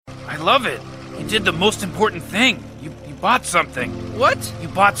love it. You did the most important thing. You bought something. What? You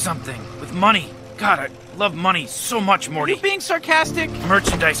bought something with money. God, I love money so much, Morty. Are you being sarcastic?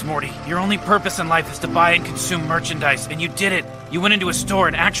 Merchandise, Morty. Your only purpose in life is to buy and consume merchandise, and you did it. You went into a store,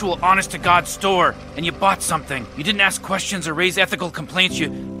 an actual honest-to-God store, and you bought something. You didn't ask questions or raise ethical complaints.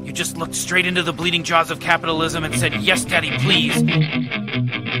 You just looked straight into the bleeding jaws of capitalism and said, "Yes, Daddy, please."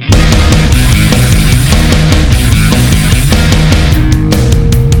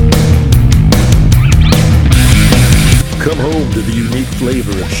 Come home to the unique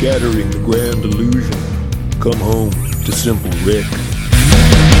flavor of shattering the grand illusion. Come home to Simple Rick.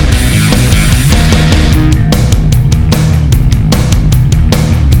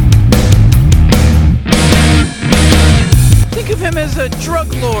 Think of him as a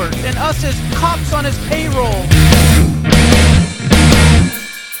drug lord and us as cops on his payroll.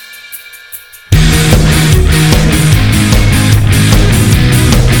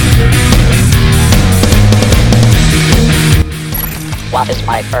 What is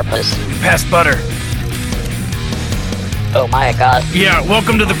my purpose? Pass butter. Oh my god. Yeah,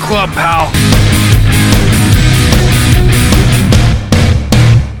 welcome to the club, pal.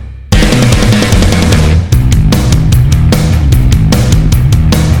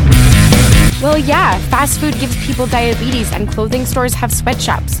 Well, yeah, fast food gives people diabetes and clothing stores have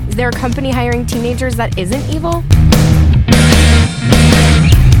sweatshops. Is there a company hiring teenagers that isn't evil?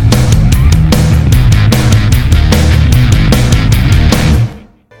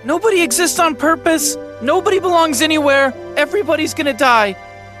 Nobody exists on purpose. Nobody belongs anywhere. Everybody's gonna die.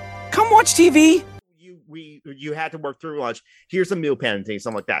 Come watch TV. You had to work through lunch. Here's a meal penalty,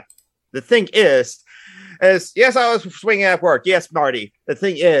 something like that. The thing is yes, I was swinging at work. Yes, Marty. The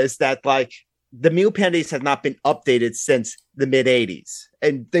thing is that like the meal penalties have not been updated since the mid 80s,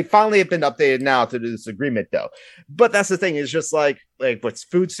 and they finally have been updated now to this agreement, though. But that's the thing, is just like with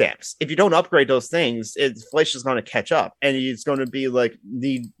food stamps. If you don't upgrade those things, inflation is going to catch up, and it's going to be like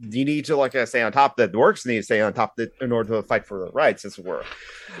you need to, like I say, on top of that. The workers need to stay on top of it in order to fight for their rights, as it were.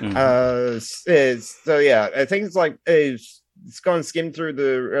 So yeah, I think it's like it's going to skim through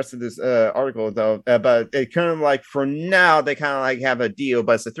the rest of this article, though. But it kind of like, for now, they kind of like have a deal,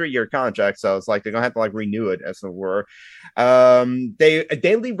 but it's a 3-year contract, so it's like they're going to have to like renew it, as it were. A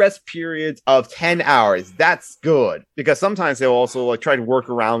daily rest periods of 10 hours. That's good, because sometimes they'll also like try to work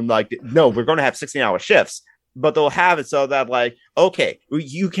around like, no, we're going to have 16-hour shifts, but they'll have it so that like, okay,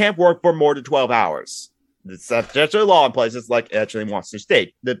 you can't work for more than 12 hours. It's actually a law in place. It's like actually wants to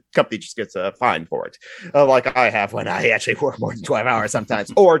state. The company just gets a fine for it, like I have when I actually work more than 12 hours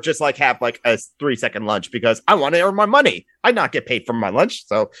sometimes, or just like have like a 3-second lunch because I want to earn my money. I not get paid for my lunch,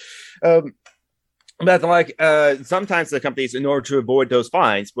 so. But like sometimes the companies, in order to avoid those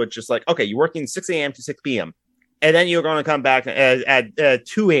fines, would just like, okay, you're working 6 a.m. to 6 p.m. and then you're going to come back at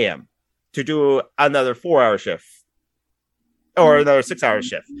 2 a.m. to do another 4-hour shift. Or another 6-hour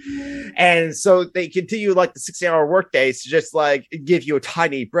shift. And so they continue like the 16-hour work days to just like give you a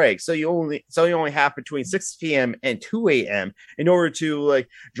tiny break. So you only have between 6 p.m. and 2 a.m. in order to like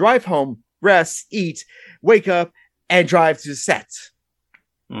drive home, rest, eat, wake up, and drive to the set.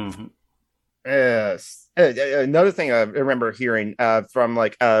 Mm-hmm. Yes. Another thing I remember hearing from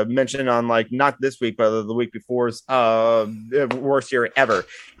like mentioned on like not this week but the week before's worst year ever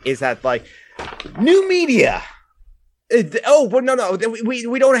is that like new media. No,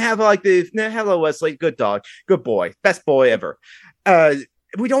 we don't have like the hello Wesley, good dog, good boy, best boy ever.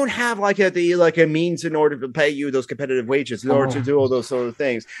 We don't have like a means in order to pay you those competitive wages in order to do all those sort of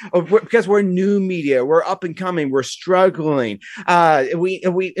things, because we're new media, we're up and coming, we're struggling. Once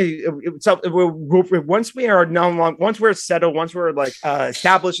we're settled, once we're like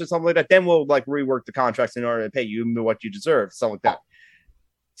established or something like that, then we'll like rework the contracts in order to pay you what you deserve, something like that.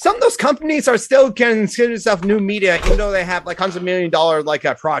 Some of those companies are still consider themselves new media, even though they have like $100 million like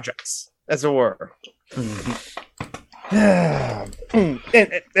projects, as it were.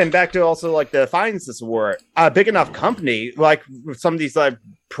 And back to also like the fines, as it were. A big enough company, like some of these like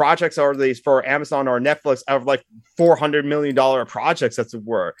projects are these for Amazon or Netflix, are like $400 million projects, as it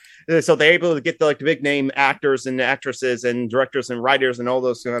were. So they're able to get the big name actors and actresses and directors and writers and all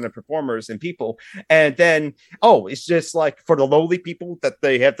those kind of performers and people. And then, it's just like for the lowly people that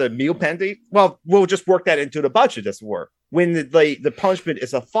they have the meal penalty. Well, we'll just work that into the budget, as it were. When the punishment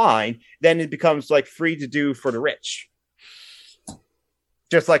is a fine, then it becomes like free to do for the rich.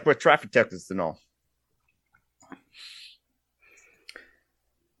 Just like with traffic tickets and all.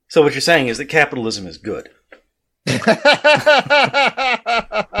 So what you're saying is that capitalism is good.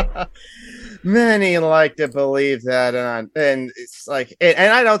 Many like to believe that, and it's like,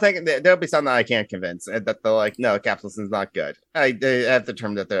 and I don't think there'll be some that I can't convince that they're like, no, capitalism is not good. I have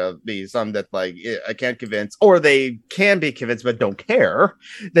determined that there'll be some that like I can't convince, or they can be convinced but don't care.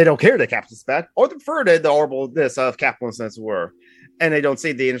 They don't care that capitalism is bad, or they prefer the horribleness of capitalism as were, and they don't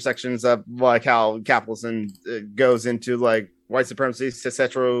see the intersections of like how capitalism goes into like white supremacy,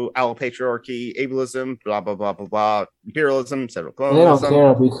 cis-hetero, allopatriarchy, ableism, blah blah blah blah blah, imperialism, several colonialism. They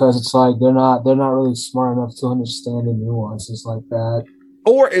don't care because it's like they're not really smart enough to understand the nuances like that,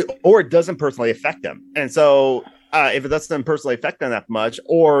 or it doesn't personally affect them, and so if it doesn't personally affect them that much,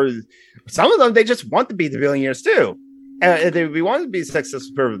 or some of them they just want to be the billionaires too. They want to be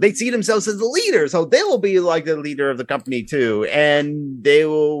successful. They see themselves as the leader, so they will be like the leader of the company too, and they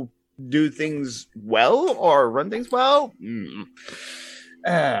will do things well or run things well.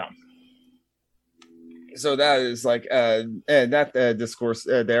 So that is like and that discourse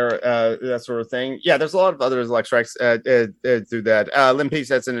there, that sort of thing. Yeah, there's a lot of others like strikes through that. Limpy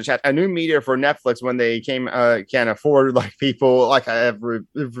says in the chat, a new media for Netflix when they can afford like people like I have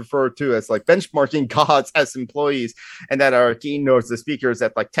referred to as like benchmarking gods as employees, and that are keynotes, the speakers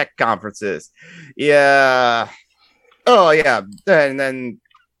at like tech conferences. Yeah. Oh yeah, and then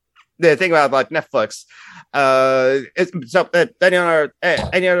the thing about like Netflix,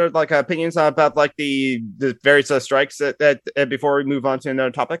 any other like opinions about like the various strikes that before we move on to another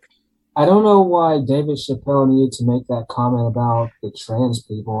topic? I don't know why David Chappelle needed to make that comment about the trans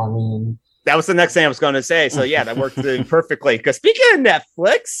people. I mean, that was the next thing I was going to say. So yeah, that worked perfectly. Because speaking of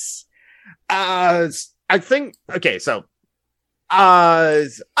Netflix, I think okay, so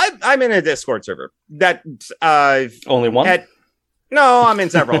I'm in a Discord server that only one. No, I'm in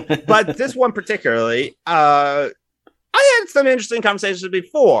several, but this one particularly, I had some interesting conversations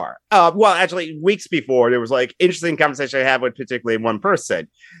before. Well, actually, weeks before, there was like interesting conversation I had with particularly one person,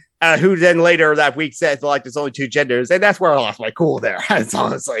 who then later that week said like there's only two genders, and that's where I lost my cool there. It's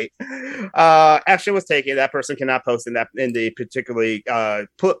honestly, action was taken. That person cannot post in the particularly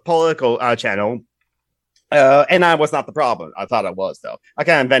political channel. And I was not the problem. I thought I was, though. I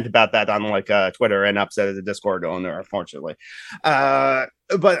kind of vent about that on like Twitter and upset at the Discord owner, unfortunately.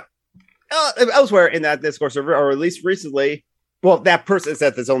 But elsewhere in that Discord server, or at least recently, well, that person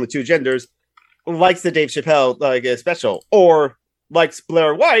said there's only two genders, likes the Dave Chappelle like special, or likes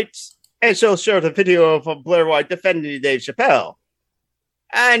Blair White, and she'll show the video of Blair White defending Dave Chappelle.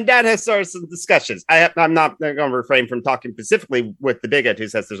 And that has started some discussions. I'm not going to refrain from talking specifically with the bigot who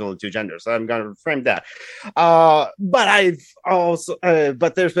says there's only two genders. So I'm going to reframe that. But I've also,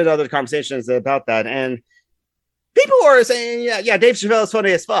 but there's been other conversations about that, and people are saying, yeah, Dave Chappelle is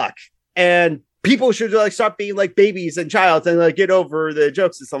funny as fuck, and people should like stop being like babies and childs and like get over the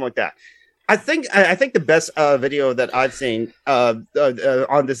jokes and stuff like that. I think the best video that I've seen on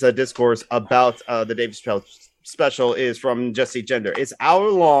this discourse about the Dave Chappelle special is from Jesse Gender. It's hour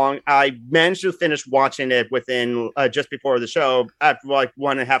long. I managed to finish watching it within just before the show at like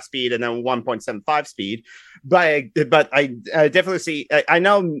 1.5 speed and then 1.75 speed. But I definitely see. I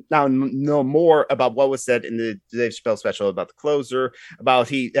now know more about what was said in the Dave Chappelle special about the closer, about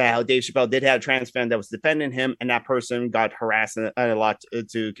how Dave Chappelle did have a trans fan that was defending him, and that person got harassed a lot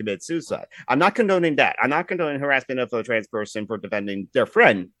to commit suicide. I'm not condoning that. I'm not condoning harassment of a trans person for defending their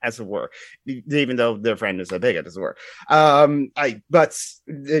friend, as it were, even though their friend is a bigot, as it were.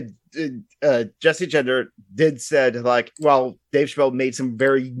 Jesse Gender did said like, well, Dave Chappelle made some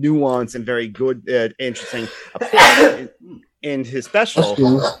very nuanced and very good, interesting in his special.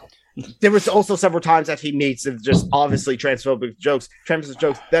 There was also several times that he made some just obviously transphobic jokes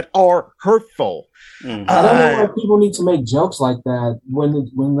that are hurtful. I don't know why people need to make jokes like that. When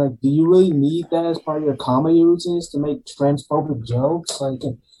like, do you really need that as part of your comedy routines to make transphobic jokes? Like,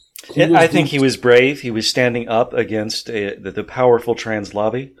 I think he was brave. He was standing up against the powerful trans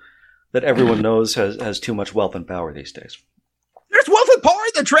lobby that everyone knows has too much wealth and power these days. There's wealth and power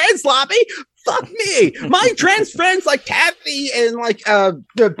in the trans lobby? Fuck me. My trans friends like Taffy and like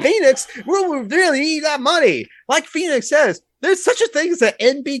the Phoenix will really need that money. Like Phoenix says, there's such a thing as an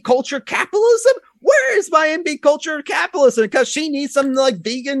NB culture capitalism. Where is my NB culture capitalism? Because she needs some like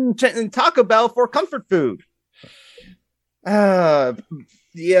vegan Taco Bell for comfort food. Yeah,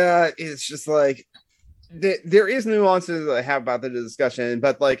 it's just like there is nuances I have about the discussion,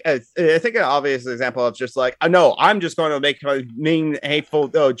 but like I think an obvious example of just like, no, I'm just going to make mean, hateful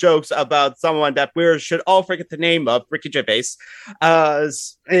jokes about someone that we should all forget the name of, Ricky Gervais,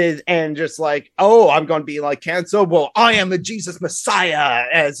 and just like, oh, I'm going to be like canceled. Well, I am a Jesus Messiah,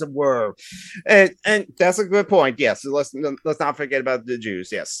 as it were, and that's a good point. Yes, let's not forget about the Jews.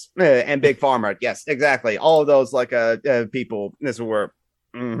 Yes, and Big Pharma. Yes, exactly. All of those like people, as it were.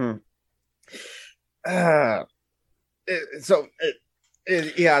 Mm-hmm. uh, so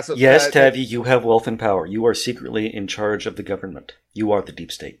yeah. So yes, Tavi, you have wealth and power. You are secretly in charge of the government. You are the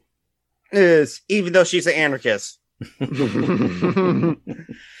deep state. Is even though she's an anarchist.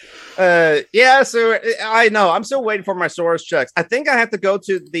 Yeah, so I know I'm still waiting for my source checks. I think I have to go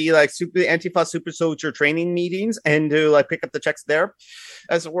to the Antifa Super Soldier training meetings and do like pick up the checks there,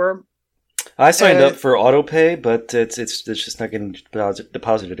 as it were. I signed up for autopay, but it's just not getting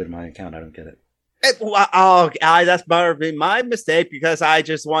deposited in my account. I don't get it. That's my mistake because I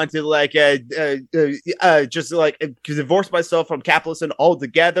just want to divorce myself from capitalism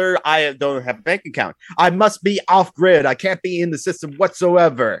altogether. I don't have a bank account. I must be off grid. I can't be in the system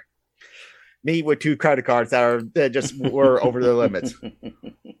whatsoever. Me with 2 credit cards that are just were over the limits. Can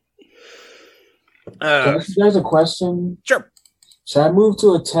I ask you guys a question? Sure. Should I move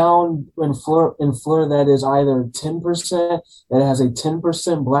to a town in Florida that is either 10%, that has a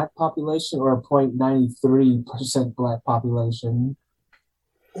 10% black population, or a 0.93% black population?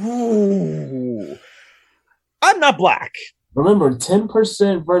 Ooh. I'm not black. Remember,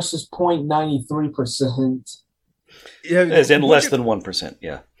 10% versus 0.93%. As in less than 1%,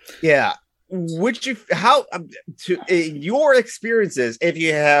 yeah. Yeah. Would you, how, to your experiences, if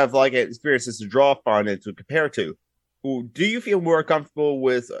you have like experiences to draw upon and to compare to, do you feel more comfortable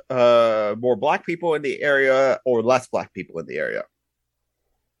with more black people in the area or less black people in the area?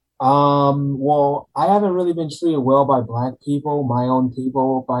 Well, I haven't really been treated well by black people, my own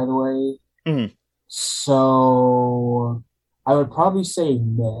people, by the way. Mm-hmm. So I would probably say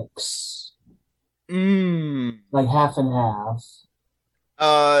mix. Like half and half.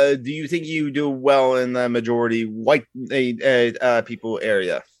 Do you think you do well in the majority white people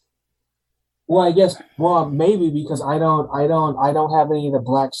area? Well, I guess, maybe because I don't have any of the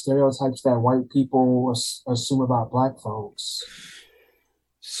black stereotypes that white people assume about black folks.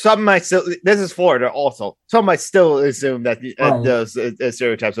 Some might still. This is Florida, also. Some might still assume that those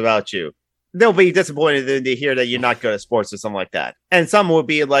stereotypes about you. They'll be disappointed to hear that you're not good at sports or something like that. And some will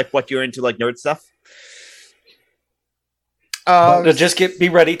be like, "What you're into, like nerd stuff." Just be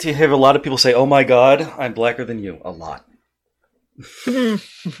ready to have a lot of people say, "Oh my God, I'm blacker than you." A lot. For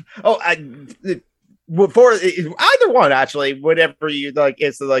either one, actually, whatever you like,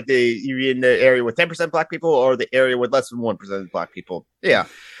 it's like you're in the area with 10% black people or the area with less than 1% black people. Yeah.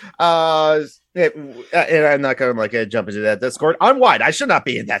 And I'm not gonna jump into that Discord. I'm white. I should not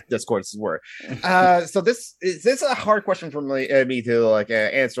be in that Discord. So this is a hard question for me to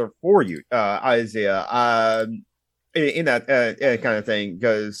answer for you, Isaiah. In that kind of thing,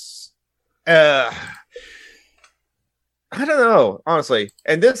 because I don't know, honestly.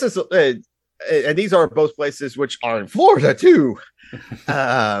 And this is, and these are both places which are in Florida too.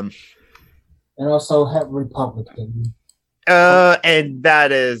 And also have Republican. And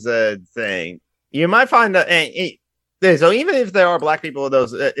that is a thing. You might find that. So even if there are black people in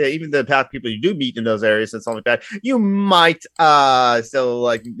those, even the black people you do meet in those areas and something like that, you might still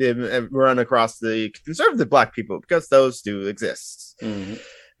run across the conservative black people because those do exist. Mm-hmm.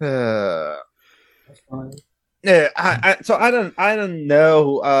 That's fine. Yeah, so I don't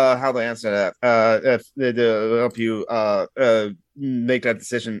know how to answer that. If to help you make that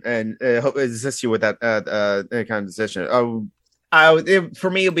decision and help assist you with that kind of decision.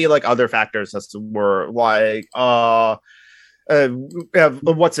 For me, it'd be like other factors as to why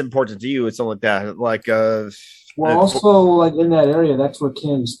what's important to you and something like that. Well, also, in that area, that's where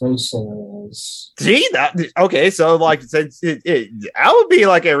Kennedy Space Center is. See that? Okay, so since that would be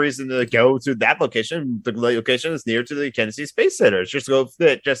a reason to go to that location. The location is near to the Kennedy Space Center. It's just go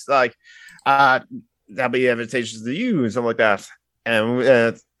fit, that'll be advantageous to you and something like that.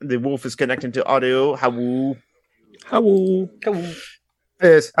 And the wolf is connecting to audio. How?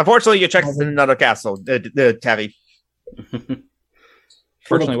 Yes. Unfortunately, your check is in another castle. The Tavi.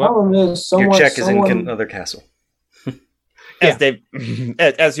 Fortunately, your check is in another castle. As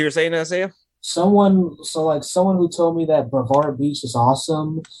as you were saying, Isaiah? Someone who told me that Brevard Beach is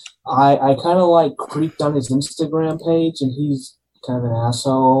awesome. I kind of creeped on his Instagram page, and he's kind of an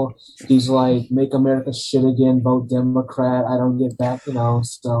asshole. He's like, "Make America shit again, vote Democrat." I don't get back,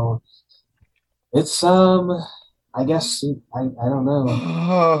 so it's I guess I don't know.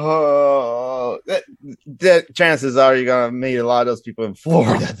 The chances are you're gonna meet a lot of those people in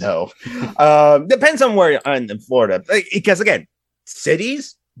Florida, though. Depends on where you're in Florida, because again,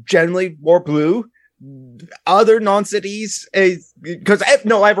 cities generally more blue. Other non-cities, because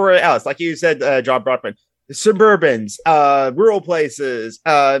everywhere else, like you said, John Brockman, suburbans, rural places,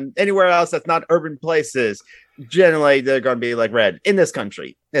 anywhere else that's not urban places, generally they're gonna be red in this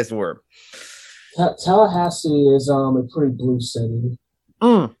country. As it were. Tallahassee is a pretty blue city.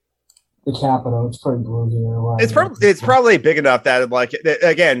 the capital. It's pretty blue here. It's probably big enough that like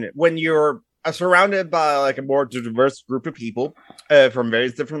again, when you're surrounded by like a more diverse group of people from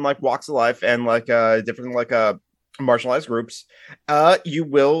various different like walks of life and like different like marginalized groups, you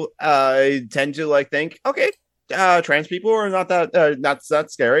will tend to like think, okay, trans people are not that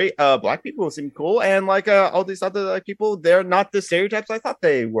scary. Black people seem cool, and like all these other like people, they're not the stereotypes I thought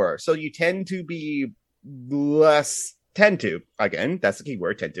they were. So you tend to be less again, that's the key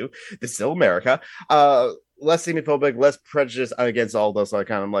word, tend to. This is still America. Less xenophobic, less prejudice against all those like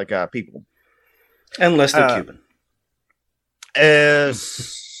kind of like people, and less than Cuban.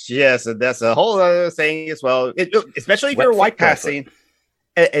 Yes, that's a whole other thing as well. Especially if you're white passing.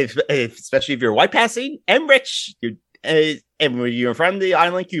 Especially if you're white passing and rich, and when you're from the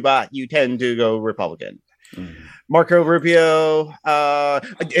island Cuba, you tend to go Republican. Mm-hmm. Marco Rubio,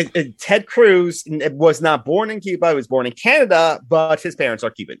 Ted Cruz was not born in Cuba; he was born in Canada, but his parents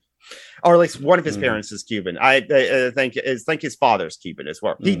are Cuban, or at least one of his parents is Cuban. I think his father's Cuban as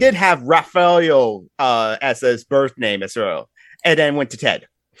well. He did have Rafael as his birth name as well, and then went to Ted.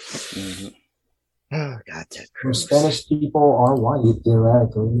 Mm-hmm. Oh God, Ted Cruz. Spanish people are white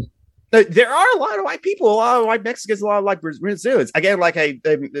theoretically. There are a lot of white people, a lot of white Mexicans, a lot of like Brazilians. Again, like a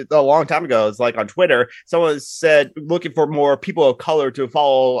long time ago, it's like on Twitter, someone said looking for more people of color to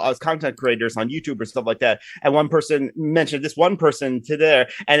follow as content creators on YouTube or stuff like that. And one person mentioned this one person to there,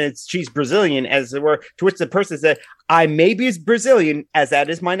 and she's Brazilian, as it were. To which the person said, "I may be Brazilian, as that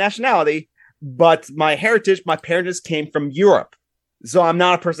is my nationality, but my heritage, my parents came from Europe, so I'm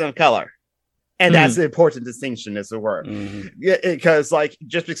not a person of color." And that's the important distinction, as it were. Because, like,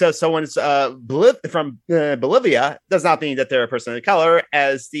 just because someone's from Bolivia does not mean that they're a person of color.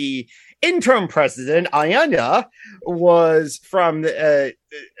 As the interim president, Ayala, was from it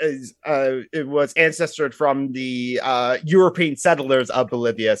was ancestor from the European settlers of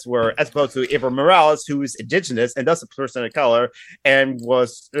Bolivia, as opposed to Evo Morales, who is indigenous and thus a person of color, and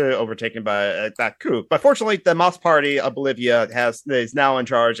was overtaken by that coup. But fortunately, the Mas Party of Bolivia is now in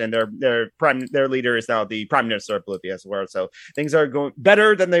charge, and their leader is now the prime minister of Bolivia as well. So things are going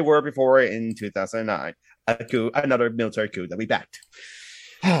better than they were before in 2009. Another military coup that we backed.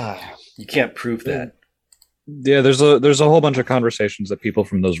 You can't prove that. Yeah, there's a whole bunch of conversations that people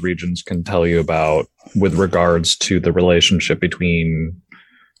from those regions can tell you about with regards to the relationship between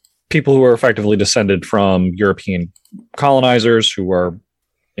people who are effectively descended from European colonizers who are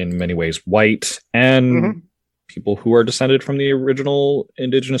in many ways white, and people who are descended from the original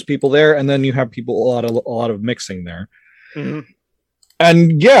indigenous people there, and then you have people a lot of mixing there.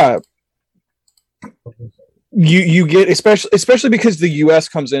 And yeah, you get especially because the U.S.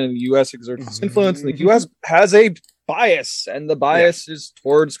 comes in and the U.S. exerts its influence, and the U.S. has a bias, and the bias is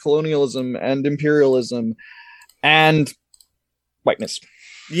towards colonialism and imperialism and whiteness.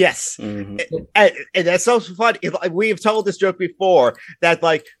 Yes, and that's so fun. We have told this joke before that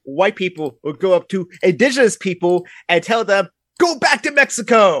like white people would go up to indigenous people and tell them, "Go back to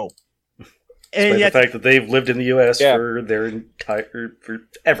Mexico." And yet, the fact that they've lived in the U.S. for their entire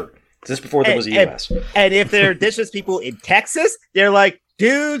forever. Just before there was a U.S. And if they're indigenous people in Texas, they're like,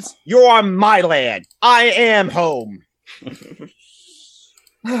 dudes, you're on my land. I am home.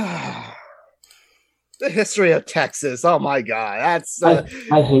 The history of Texas. Oh, my God. That's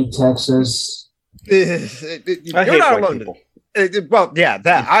I hate Texas. You're not alone. People. Well, yeah,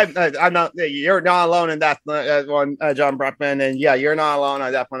 that I'm not. You're not alone in that one, John Brockman, and yeah, you're not alone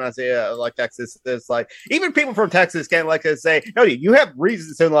on that one. I say like Texas. It's like even people from Texas can like say, no, you have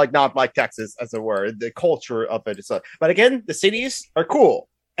reasons to like not like Texas, as it were. The culture of it is, but again, the cities are cool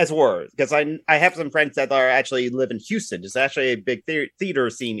as it were, because I have some friends that are actually live in Houston. There's actually a big theater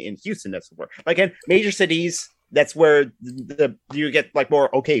scene in Houston, as it were. But again, major cities. That's where you get like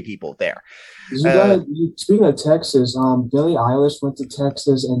more okay people there. Speaking of Texas, Billie Eilish went to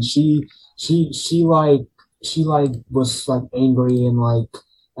Texas, and she was like angry and like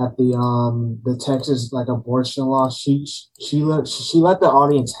at the Texas like abortion law. She let the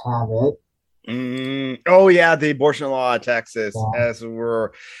audience have it. Oh yeah, the abortion law in Texas, as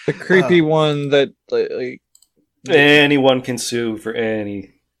were the creepy one that like anyone can sue for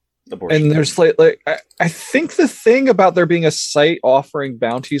any. Abortion. And there's like I think the thing about there being a site offering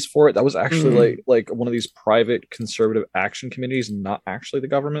bounties for it, that was actually like one of these private conservative action committees, not actually the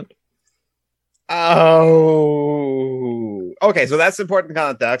government. Oh, okay, so that's important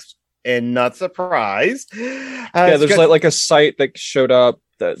context, and not surprised. Yeah, there's like a site that showed up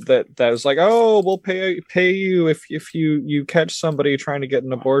that was like, oh, we'll pay you if you catch somebody trying to get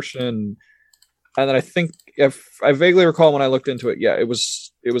an abortion. And then I think, if I vaguely recall when I looked into it, yeah, it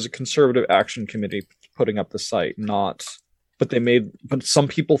was a conservative action committee putting up the site, not but some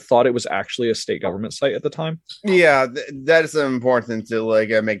people thought it was actually a state government site at the time. Yeah, that is important to like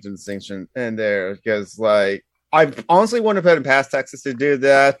make the distinction in there because like I honestly wouldn't have put it past Texas to do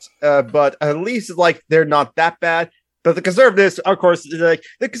that, but at least like they're not that bad. But the conservatives, of course, like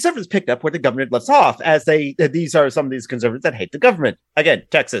the conservatives picked up where the government left off, as these are some of these conservatives that hate the government. Again,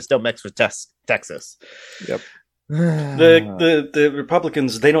 Texas, don't mix with Texas. Yep. The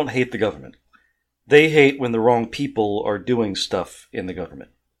Republicans, they don't hate the government. They hate when the wrong people are doing stuff in the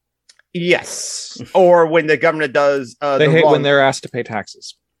government. Yes, or when the government does. They hate when they're asked to pay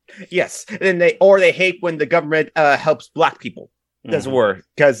taxes. Yes, and they hate when the government helps black people. As it were,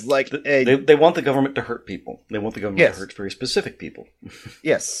 because like they want the government to hurt people. They want the government to hurt very specific people.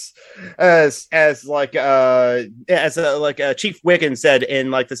 Yes, as Chief Wiggins said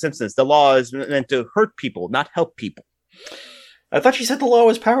in like The Simpsons, the law is meant to hurt people, not help people. I thought she said the law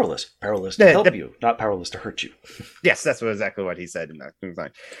was powerless to help you, not powerless to hurt you. Yes, that's exactly what he said in that thing.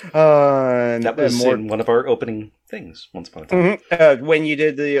 That was in one of our opening things once upon a time. Mm-hmm. When you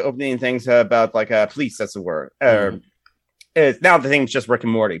did the opening things about like police, as it were. Now the thing's just Rick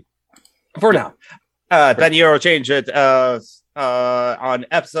and Morty. For now. Ben Euro changed it on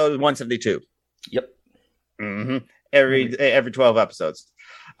episode 172. Yep. Mm-hmm. Every 12 episodes.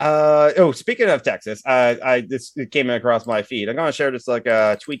 Speaking of Texas, this came across my feed. I'm gonna share this like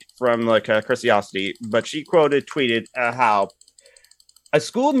a tweet from like Curiosity, but she tweeted how a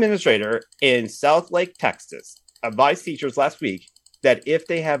school administrator in South Lake, Texas, advised teachers last week that if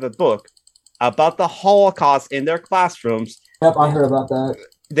they have a book about the Holocaust in their classrooms. Yep, I heard about that.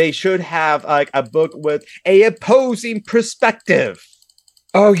 They should have like a book with a opposing perspective.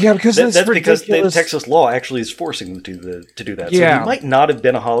 Oh yeah, because that's because the Texas law actually is forcing them to do that. Yeah. So he might not have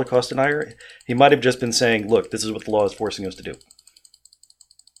been a Holocaust denier. He might have just been saying, "Look, this is what the law is forcing us to do."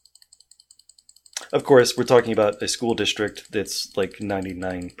 Of course, we're talking about a school district that's like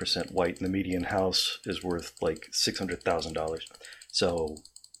 99% white, and the median house is worth like $600,000. So.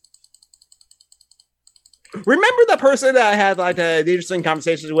 Remember the person that I had like interesting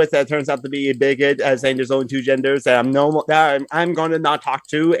conversations with that turns out to be a bigot, saying there's only two genders that I'm going to not talk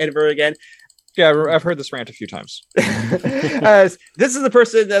to ever again. Yeah, I've heard this rant a few times. This is the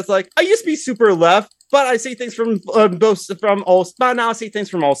person that's like, I used to be super left, but I see things from but now I see things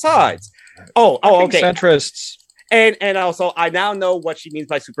from all sides. Okay. Centrists. And also, I now know what she means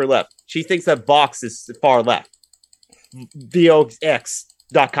by super left. She thinks that Vox is far left.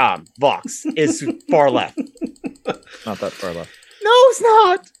 VOX.com. Vox is far left. Not that far left. No, it's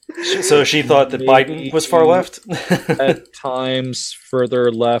not. So she thought that Biden was far left? At times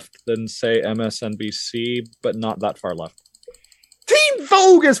further left than, say, MSNBC, but not that far left. Teen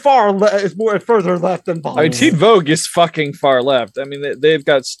Vogue is more further left than Biden. I mean, Teen Vogue is fucking far left. I mean, they've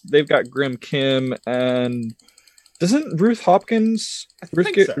got Grim Kim, and doesn't Ruth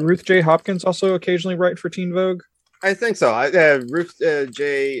J. Hopkins also occasionally write for Teen Vogue? I think so. Ruth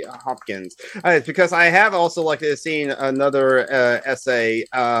J. Hopkins. Because I have also like seen another essay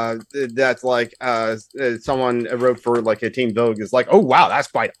that's like someone wrote for like a Teen Vogue is like, oh wow, that's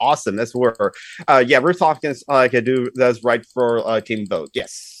quite awesome. That's where Ruth Hopkins does write for Teen Vogue.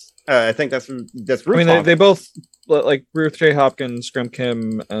 Yes, I think that's Ruth. I mean, they both like Ruth J. Hopkins, Grim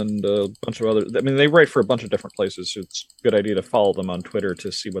Kim, and a bunch of others. I mean, they write for a bunch of different places. So it's a good idea to follow them on Twitter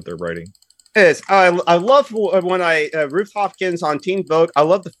to see what they're writing. Is I love when Ruth Hopkins on Teen Vogue. I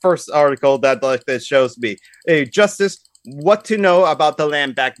love the first article that shows me Justice, what to know about the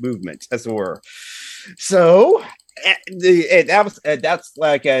land back movement, as it were. So that's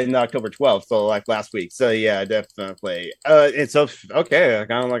like in October 12th, so like last week. So yeah, definitely. And so okay,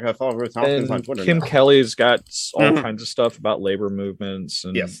 kind of like I follow Ruth Hopkins on Twitter. Kim Kelly's got all kinds of stuff about labor movements,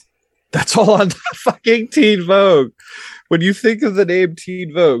 and yes. That's all on fucking Teen Vogue. When you think of the name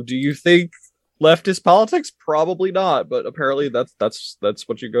Teen Vogue, do you think leftist politics? Probably not, but apparently that's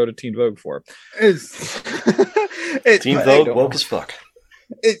what you go to Teen Vogue for. Teen Vogue, woke as fuck.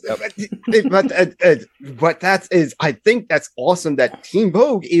 But I think that's awesome that Teen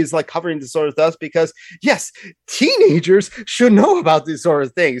Vogue is like covering this sort of stuff because yes, teenagers should know about these sort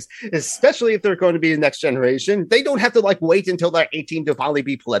of things, especially if they're going to be the next generation. They don't have to like wait until they're 18 to finally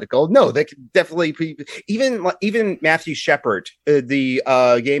be political. No, they can definitely be. Even Matthew Shepard, the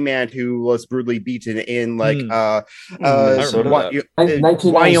gay man who was brutally beaten in like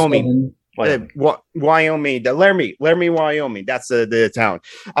Wyoming. Wyoming, Laramie, Wyoming. That's the town.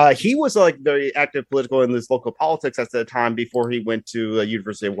 He was like very active political in this local politics at the time before he went to the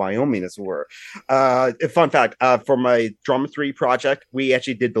University of Wyoming, as it were. Fun fact: for my Drama 3 project, we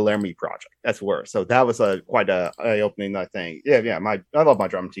actually did the Laramie project, as it were. So that was quite a eye-opening thing. Yeah. I love my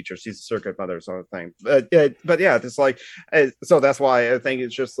drama teacher. She's a circuit mother, sort of thing. But yeah, it's like so that's why I think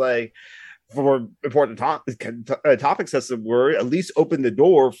it's just like, for important topics, as it were, at least open the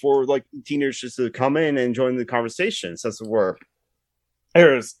door for like teenagers to come in and join the conversations, as it were.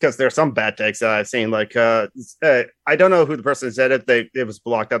 Because there's some bad takes that I've seen, like I don't know who the person said it. It was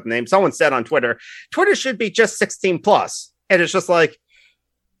blocked out the name. Someone said on Twitter should be just 16 plus, and it's just like,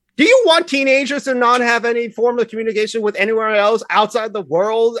 do you want teenagers to not have any form of communication with anywhere else outside the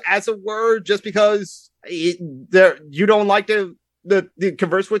world, as it were, just because you don't like to the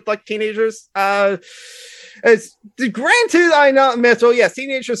converse with like teenagers? It's granted, I know, well, yes,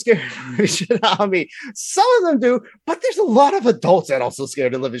 teenagers scare the shit out of me. Some of them do, but there's a lot of adults that also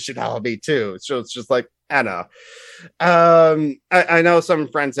scare the living shit out of me too. So it's just like, I know. I know some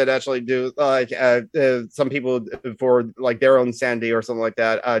friends that actually do like some people for like their own sanity or something like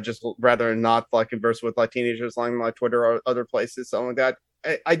that, just rather not like converse with like teenagers on like Twitter or other places, something like that.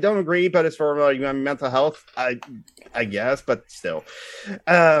 I don't agree, but it's for mental health, I guess, but still.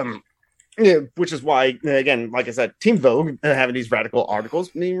 Yeah, which is why, again, like I said, Team Vogue having these radical articles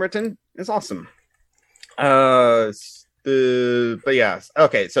being written is awesome. But yeah,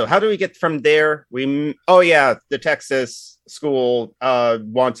 okay. So how do we get from there? The Texas school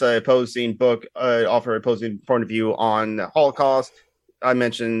wants a opposing book, offer opposing point of view on the Holocaust. I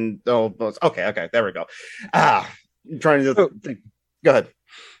mentioned okay, there we go. I'm trying to think. Go ahead.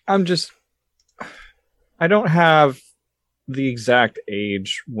 I don't have the exact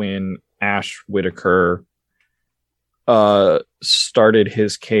age when Ash Whitaker started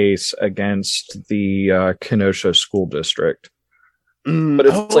his case against the Kenosha school district. But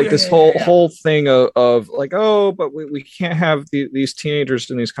it's this whole thing of like, but we can't have these teenagers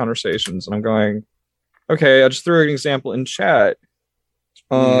in these conversations. And I'm going, okay, I just threw an example in chat.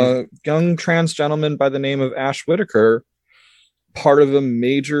 Young trans gentleman by the name of Ash Whitaker, part of a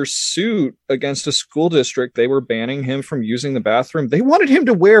major suit against a school district. They were banning him from using the bathroom. They wanted him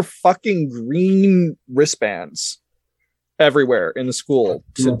to wear fucking green wristbands everywhere in the school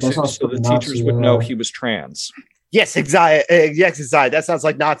so the teachers would know he was trans. Yes, exactly. That sounds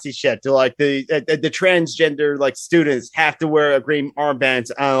like Nazi shit. To like the transgender like students have to wear a green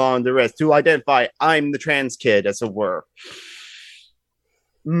armband along the wrist to identify I'm the trans kid, as it were.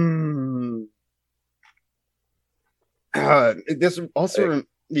 This also,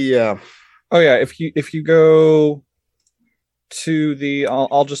 yeah. Oh yeah. If you go to the,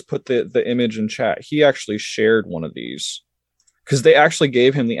 I'll just put the image in chat. He actually shared one of these because they actually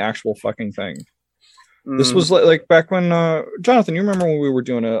gave him the actual fucking thing. This was like back when Jonathan, you remember when we were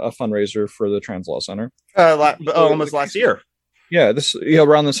doing a fundraiser for the Trans Law Center? Almost last year. Yeah,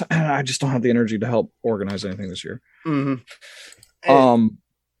 around this. I just don't have the energy to help organize anything this year. Mm-hmm.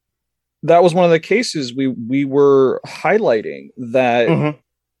 That was one of the cases we were highlighting that. Mm-hmm.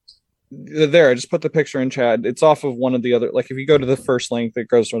 There, I just put the picture in chat. It's off of one of the other. Like if you go to the first link, that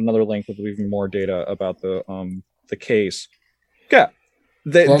goes to another link with even more data about the case. Yeah.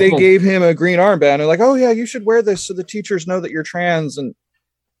 They gave him a green armband. They're like, oh yeah, you should wear this so the teachers know that you're trans. And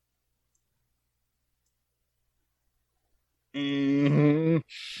mm-hmm.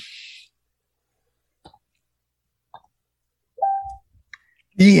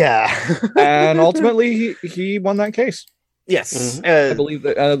 Yeah. And ultimately he won that case. Yes. I believe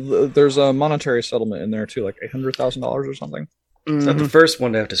that there's a monetary settlement in there too, like $800,000 or something. It's not the first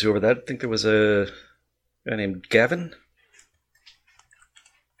one to have to sue over that. I think there was a guy named Gavin.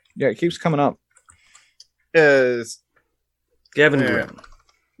 Yeah, it keeps coming up. Gavin Grimm.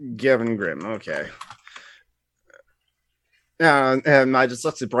 Gavin Grimm, okay. And my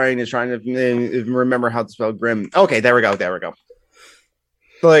dyslexic brain is trying to remember how to spell Grimm. Okay, there we go.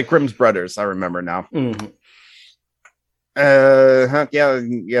 Like Grimm's brothers, I remember now. Mm-hmm. Yeah,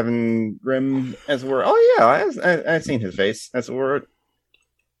 Gavin Grimm, as it were. Oh yeah, I've seen his face, as it were.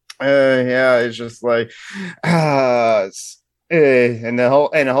 Yeah, it's just like, and the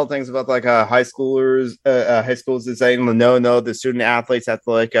whole thing's about like high schools deciding no, the student athletes have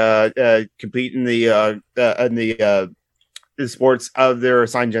to like compete in the sports of their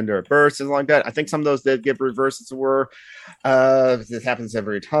assigned gender at birth, something like that. I think some of those did get reversed, as it were. This happens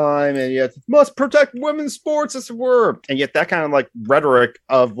every time, and yet must protect women's sports, as it were. And yet that kind of like rhetoric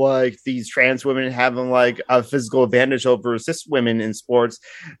of like these trans women having like a physical advantage over cis women in sports,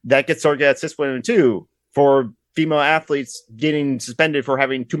 that gets targeted at cis women too, for female athletes getting suspended for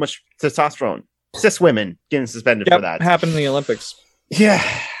having too much testosterone. Cis women getting suspended for that. Happened in the Olympics. Yeah.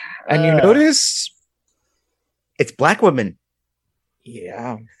 And you notice it's black women.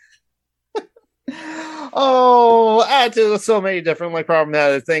 Yeah. Oh, add to so many different like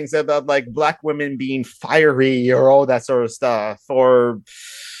problematic things about like black women being fiery or all that sort of stuff, or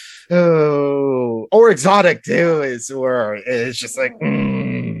exotic too. Is where it's just like.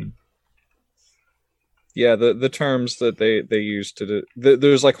 Yeah, the terms that they use to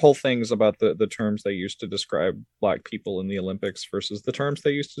there's like whole things about the terms they use to describe black people in the Olympics versus the terms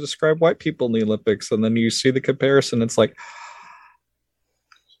they use to describe white people in the Olympics, and then you see the comparison. It's like,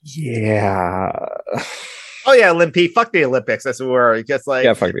 yeah. Oh yeah, Olympi, fuck the Olympics. That's where it gets like.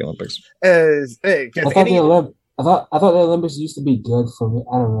 Yeah, fuck the Olympics. I thought the Olympics used to be good for me.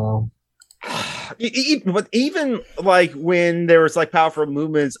 I don't know. But even like when there was like powerful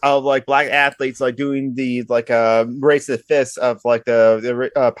movements of like black athletes like doing the like race to the fist of like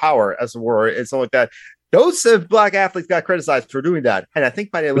the power as it were and something like that, those black athletes got criticized for doing that, and I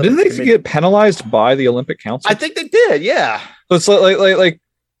think by the Olympic didn't they get penalized by the Olympic Council? I think they did. Yeah, so it's like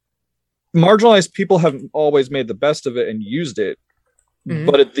marginalized people have always made the best of it and used it,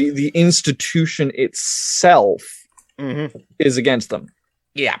 but the institution itself is against them.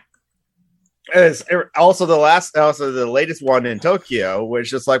 Yeah. Also the latest one in Tokyo,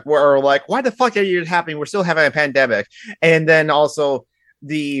 which is like we're like, why the fuck are you happening? We're still having a pandemic, and then also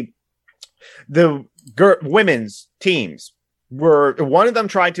the women's teams were one of them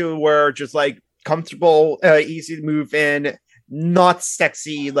tried to wear just like comfortable, easy to move in, not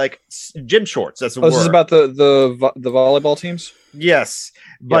sexy like gym shorts. That's this is about the volleyball teams. Yes,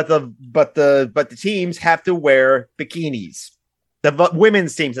 but the teams have to wear bikinis. The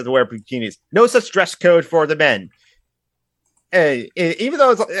women's teams have to wear bikinis. No such dress code for the men. Even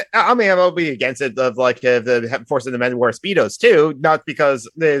though I'll be against it of like forcing the men to wear Speedos too. Not because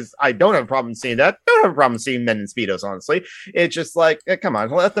I don't have a problem seeing that. Don't have a problem seeing men in Speedos, honestly. It's just like, come on,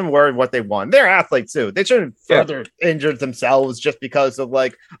 let them wear what they want. They're athletes too. They shouldn't further injure themselves just because of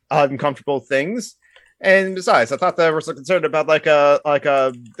like uncomfortable things. And besides, I thought they were so concerned about like a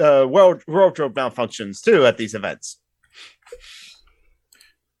wardrobe malfunctions too at these events.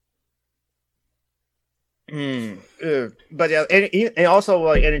 But yeah, and also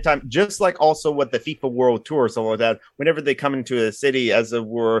like anytime, just like also with the FIFA World Tour or something like that, whenever they come into a city, as it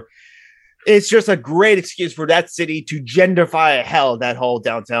were, it's just a great excuse for that city to gentrify hell that whole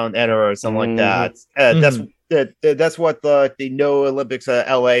downtown era or something like that. That's what the No Olympics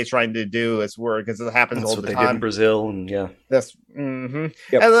LA is trying to do as well, because it happens all the time. They did in Brazil, and that's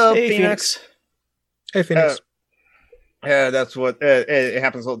Hello, hey, Phoenix. Hey, Phoenix. That's what it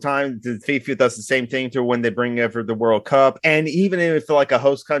happens all the time. The FIFA does the same thing to when they bring over the World Cup, and even if like a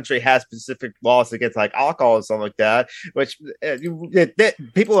host country has specific laws against like alcohol or something like that, which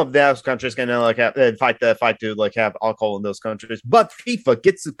people of those countries can like fight to like have alcohol in those countries, but FIFA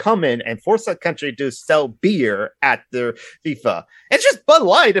gets to come in and force that country to sell beer at their FIFA. It's just Bud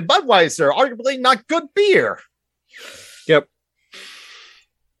Light and Budweiser, arguably not good beer. Yep.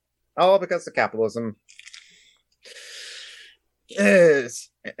 All because of capitalism. Yes.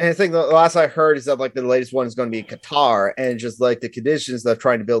 And I think the last I heard is that like the latest one is going to be Qatar, and just like the conditions of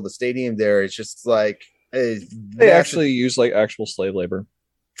trying to build the stadium there, it's just like they actually use like actual slave labor.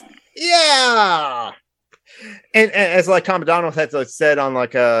 Yeah. And as like Tom Donald had said on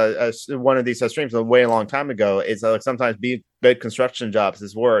like one of these streams a way a long time ago, is like sometimes big construction jobs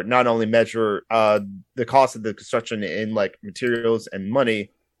is where not only measure the cost of the construction in like materials and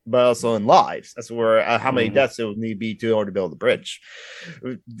money, but also in lives. That's where how many deaths it would need to be in order to build a bridge.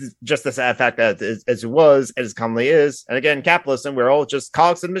 Just the sad fact that as it was, as commonly is, and again, capitalism, we're all just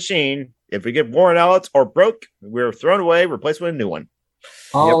cogs in the machine. If we get worn out or broke, we're thrown away, replaced with a new one.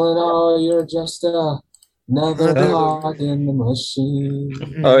 All in all, you're just another cog in the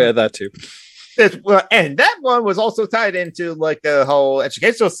machine. Oh yeah, that too. And that one was also tied into like the whole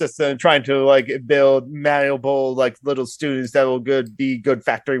educational system, trying to like build malleable like little students that will be good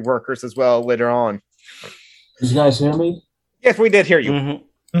factory workers as well later on. Did you guys hear me? Yes, we did hear you.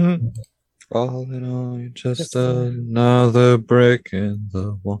 All in all, you're just another brick in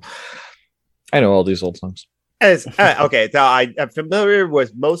the wall. I know all these old songs. Okay, so I'm familiar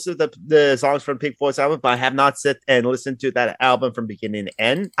with most of the songs from Pink Floyd's album, but I have not sit and listened to that album from beginning to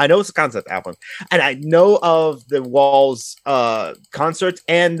end. I know it's a concept album, and I know of the Wall's concert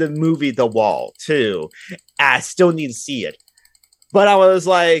and the movie The Wall too. I still need to see it, but I was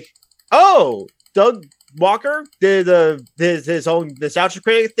like, oh, Doug Walker did his own nostalgia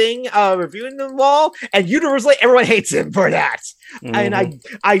critic thing, reviewing the wall, and universally everyone hates him for that. And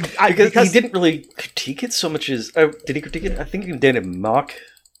because he didn't really critique it so much as did he critique it? I think he did mock.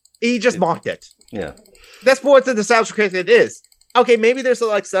 He just mocked it. Yeah, that's what the nostalgia critic is. Okay, maybe there's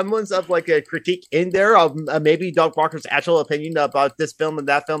like semblance of like a critique in there of maybe Doug Walker's actual opinion about this film and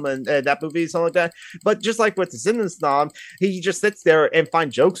that that movie, something like that. But just like with the Cinema Snob, he just sits there and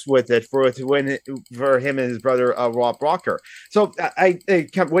finds jokes with it for him and his brother Rob Walker. So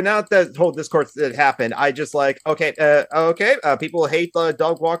when out that whole discourse that happened, I just like people hate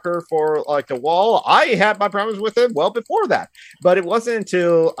Doug Walker for like The Wall. I had my problems with him well before that, but it wasn't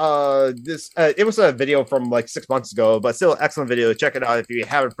until it was a video from like 6 months ago, but still excellent video. Check it out if you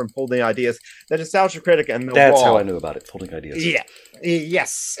haven't, from Folding Ideas. The Nostalgia Critic and The That's Wall. how I knew about it. Folding Ideas. Yeah.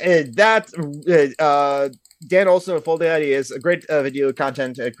 Yes. Dan Olson of Folding Ideas, a great video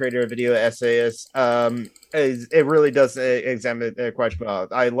content creator, video essayist. It really does examine quite well.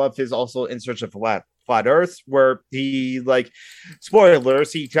 I love his also In Search of Flat Earth, where he, like,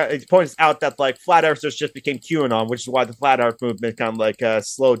 spoilers, he points out that like flat earthers just became QAnon, which is why the flat earth movement kind of like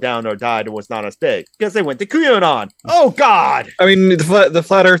slowed down or died or was not as big, because they went to QAnon. Oh God! I mean, the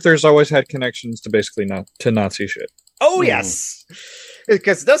flat earthers always had connections to basically to Nazi shit. Oh yes,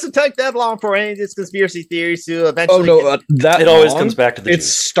 because it doesn't take that long for any of these conspiracy theories to eventually. Oh no, that it always comes back to the. It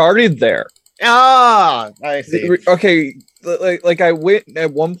started there. Ah, I see. Okay, like I went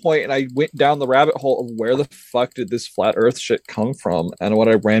at one point and I went down the rabbit hole of where the fuck did this flat Earth shit come from, and what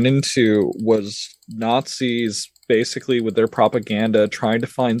I ran into was Nazis basically with their propaganda trying to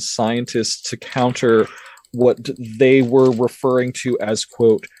find scientists to counter what they were referring to as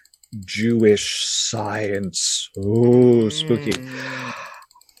quote Jewish science. Oh, spooky.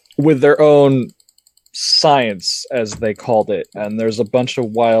 With their own science, as they called it, and there's a bunch of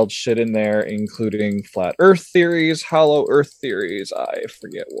wild shit in there, including flat earth theories, hollow earth theories, I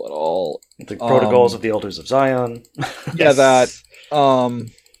forget what all. The protocols of the Elders of Zion. Yeah, that.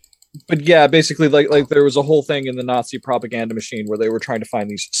 But yeah, basically, like there was a whole thing in the Nazi propaganda machine where they were trying to find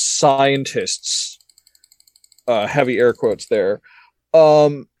these scientists, heavy air quotes there,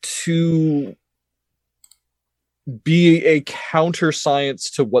 to be a counter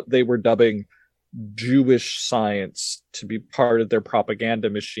science to what they were dubbing Jewish science, to be part of their propaganda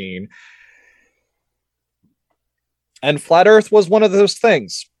machine. And flat Earth was one of those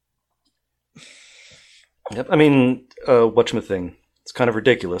things. Yep, I mean, whatchamacallit, it's kind of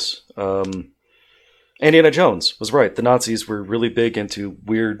ridiculous. Indiana Jones was right. The Nazis were really big into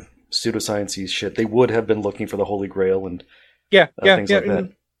weird pseudoscience-y shit. They would have been looking for the Holy Grail and things like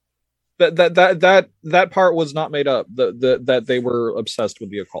that. That part was not made up. That they were obsessed with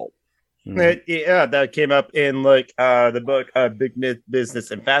the occult. Yeah, that came up in like the book Big Myth, Business,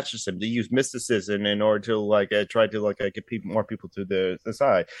 and Fascism. They use mysticism in order to like try to like get more people to the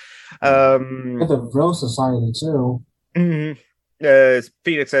side. The real society too. Mm-hmm.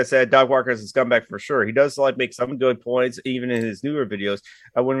 Phoenix has said Doug Walker is a scumbag for sure. He does like make some good points, even in his newer videos.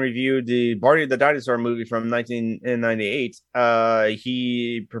 When reviewed the Barney the Dinosaur movie from 1998,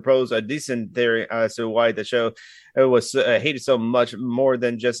 he proposed a decent theory as to why the show was hated so much more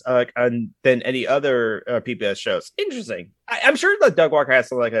than just than any other PBS shows. Interesting. I'm sure that Doug Walker has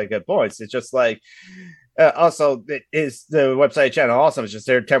some like good points. It's just like. Also, it is the website Channel Awesome. It's just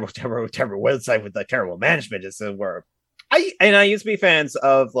their terrible website with the terrible management. Is where. I used to be fans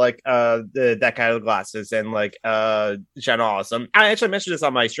of like that kind of glasses and like Channel Awesome. I actually mentioned this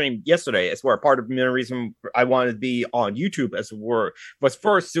on my stream yesterday. It's where part of the reason I wanted to be on YouTube as was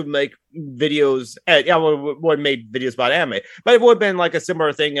first to make videos. Would made videos about anime, but it would have been like a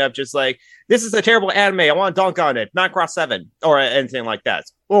similar thing of just like, this is a terrible anime, I want to dunk on it, Macross 7 or anything like that.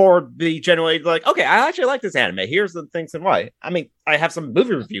 Or be generally like, okay, I actually like this anime. Here's the things and why. I mean, I have some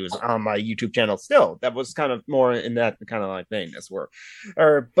movie reviews on my YouTube channel still. That was kind of more in that kind of like thing as well.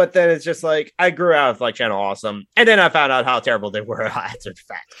 But then it's just like, I grew out of like Channel Awesome, and then I found out how terrible they were after the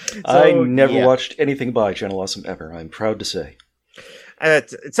fact. So, I never watched anything by Channel Awesome ever. I'm proud to say.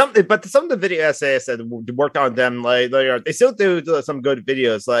 It's something, but some of the video essays that worked on them, like they still do some good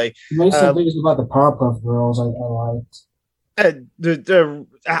videos. Like they made some videos about the Powerpuff Girls. I liked. I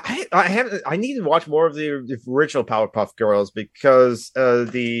need to watch more of the original Powerpuff Girls, because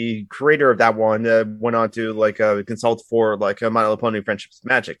the creator of that one went on to like consult for like My Little Pony Friendship's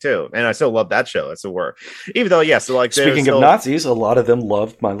Magic too, and I still love that show as it were. Even though, yes, so like speaking of Nazis, a lot of them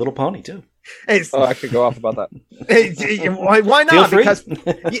loved My Little Pony too. It's, Oh, I could go off about that. why Feel not? free. Because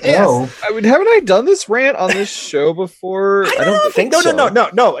yes. No. I mean, haven't I done this rant on this show before? I don't think no, so.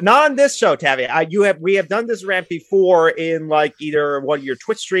 no, not on this show, Tavi. We have done this rant before in like either one of your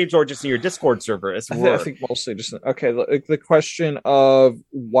Twitch streams or just in your Discord server. I think mostly just okay. The question of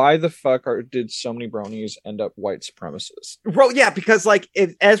why the fuck did so many bronies end up white supremacists? Well, yeah, because like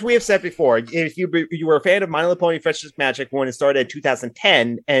as we have said before, if you were a fan of My Little Pony Friendship Magic when it started in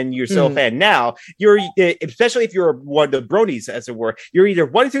 2010, and you're still a fan now, you're especially if you're one of the bronies, as it were, you're either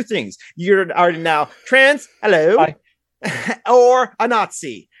one of two things: you are now trans, hello, or a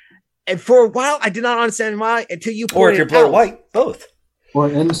Nazi. And for a while, I did not understand why until you pointed Or if you're blur out. white, both. Or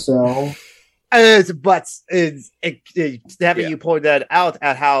incel. Having you point that out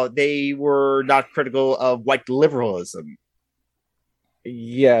at how they were not critical of white liberalism.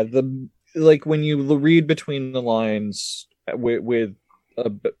 Yeah, like when you read between the lines with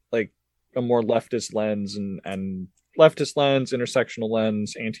a more leftist lens and leftist lens, intersectional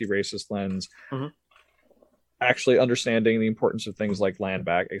lens, anti-racist lens, actually understanding the importance of things like land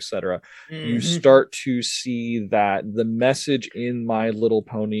back, etc. You start to see that the message in My Little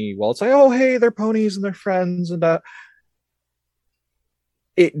Pony, well, it's like, oh, hey, they're ponies and they're friends, and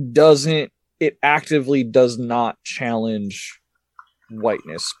it actively does not challenge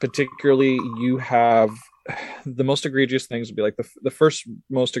whiteness. Particularly, you have the most egregious things would be like the first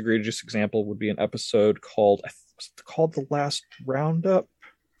most egregious example would be an episode called The Last Roundup.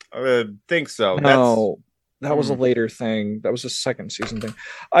 I think so. No, that was a later thing. That was a second season thing.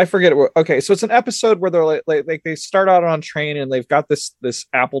 I forget it. Okay, so it's an episode where they're like they start out on a train and they've got this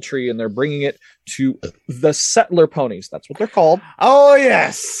apple tree and they're bringing it to the settler ponies. That's what they're called. Oh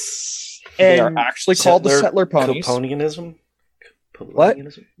yes, They are actually called the settler ponies. Caponianism? What?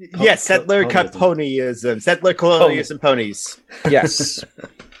 Yes, settler ponyism, settler colonialism ponies. Yes.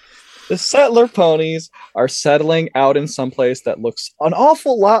 The settler ponies are settling out in some place that looks an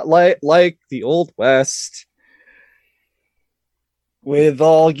awful lot like the Old West. With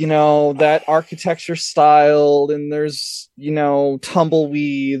all, that architecture style, and there's,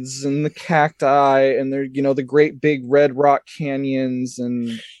 tumbleweeds and the cacti, and there, the great big red rock canyons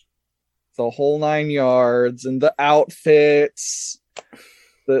and the whole 9 yards, and the outfits.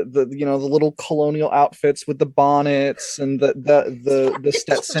 The little colonial outfits with the bonnets and the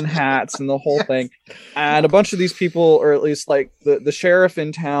Stetson hats and the whole thing. And a bunch of these people, or at least like the sheriff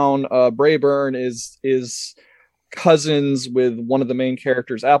in town, Brayburn, is cousins with one of the main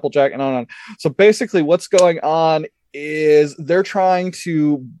characters, Applejack, and on and on. So basically what's going on is they're trying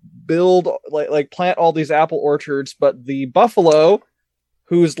to build like plant all these apple orchards, but the buffalo,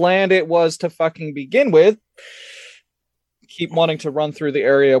 whose land it was to fucking begin with, keep wanting to run through the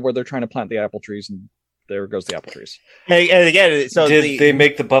area where they're trying to plant the apple trees, and there goes the apple trees. And again, so did they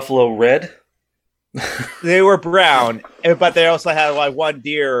make the buffalo red? They were brown, but they also had like one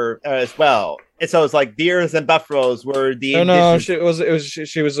deer as well. And so it's like deers and buffaloes were the. No, she was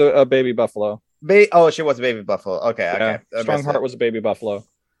a baby buffalo. She was a baby buffalo. Okay, yeah, okay. Strongheart was a baby buffalo.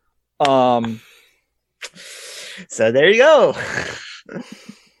 So there you go.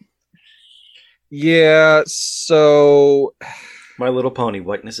 Yeah, so My Little Pony,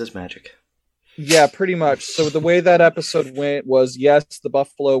 whiteness is magic. Yeah, pretty much. So the way that episode went was, yes, the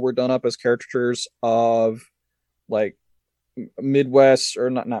buffalo were done up as caricatures of like Midwest, or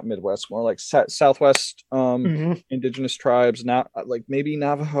not Midwest, more like Southwest indigenous tribes. Now, like maybe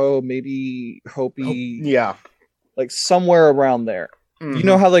Navajo, maybe Hopi. Yeah, like somewhere around there. You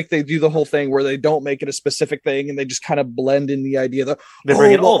know how like they do the whole thing where they don't make it a specific thing and they just kind of blend in the idea that they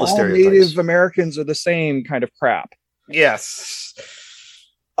bring in all the stereotypes. Native Americans are the same kind of crap. Yes.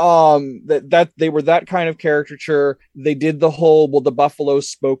 That they were that kind of caricature. They did the whole the buffalo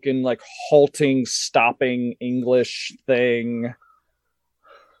spoken like halting, stopping English thing.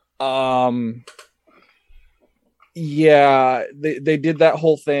 Yeah, they did that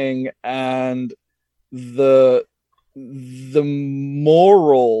whole thing, and the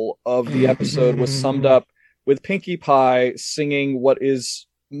moral of the episode was summed up with Pinkie Pie singing what is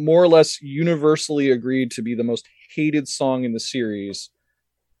more or less universally agreed to be the most hated song in the series.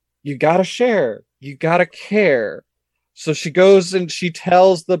 You gotta share, you gotta care. So she goes and she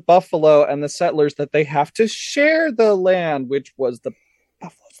tells the buffalo and the settlers that they have to share the land, which was the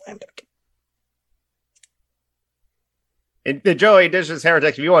buffalo's land. And the Joey Dishes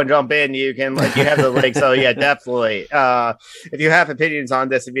Heretics, if you want to jump in, you can, like, you have the link. So yeah, definitely. If you have opinions on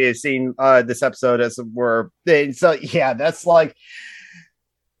this, if you have seen this episode as we're, so yeah, that's like,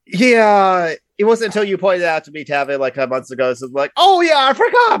 yeah, it wasn't until you pointed it out to me, Tavi, like a month ago. So like, oh yeah, I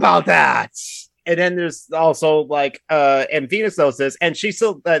forgot about that. and then there's also like and Phoenix knows this, and she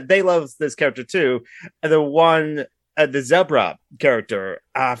still they love this character too. The one the zebra character,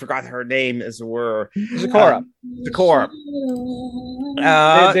 I forgot her name is Zecora. Zecora.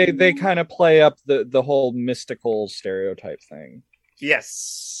 They kind of play up the whole mystical stereotype thing.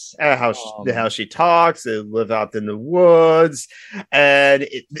 Yes, how she talks and live out in the woods, and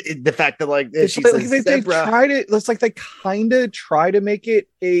the fact that like she's like they tried it. It's like they kind of try to make it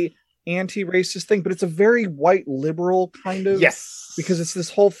a anti-racist thing, but it's a very white liberal kind of because it's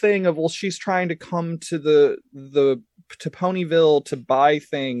this whole thing of she's trying to come to to Ponyville to buy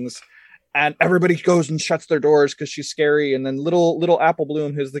things, and everybody goes and shuts their doors because she's scary, and then little Apple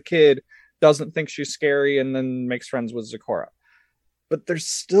Bloom, who's the kid, doesn't think she's scary and then makes friends with Zecora. But there's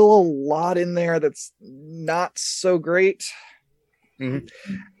still a lot in there that's not so great. Mm-hmm.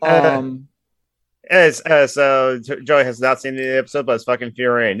 So Joey has not seen the episode, but it's fucking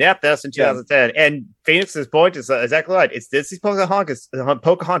infuriating. Yep, that's in 2010. And Phoenix's point is exactly right. It's Disney's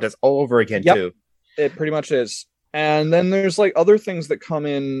Pocahontas all over again, too. It pretty much is. And then there's like other things that come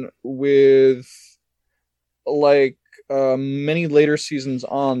in with like many later seasons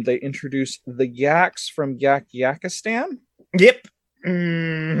on. They introduce the Yaks from Yakistan. Yep.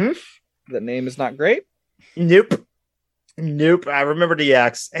 Mm-hmm. The name is not great. Nope. I remember the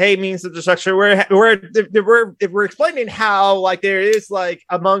Yaks. Hey, means of destruction. We're explaining how like there is like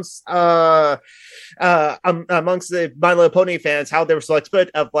amongst the My Little Pony fans how there was like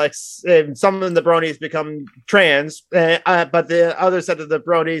split of like some of the bronies become trans, but the other set of the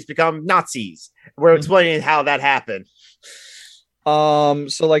bronies become Nazis. We're explaining how that happened. So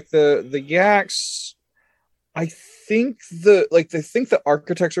like the Yaks, I think the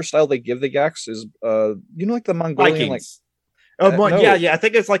architecture style they give the Yaks is like the Mongolian Vikings. I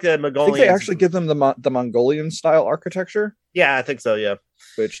think it's like the Mongolian. I think they actually give them the Mongolian style architecture. Yeah, I think so.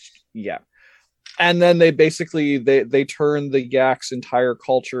 Yeah, and then they basically they turn the Yaks' entire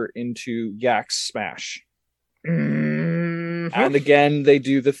culture into Yaks Smash. Mm-hmm. And again, they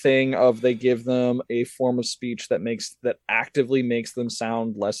do the thing of they give them a form of speech that actively makes them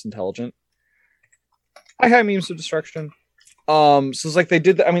sound less intelligent. I have memes of destruction. So it's like they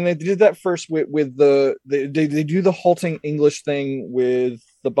did that. I mean, they did that first with they do the halting English thing with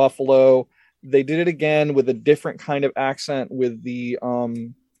the buffalo. They did it again with a different kind of accent with the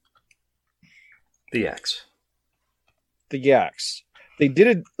Yaks. The Yaks. They did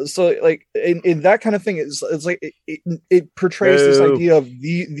it so like in that kind of thing. It's like it portrays this idea of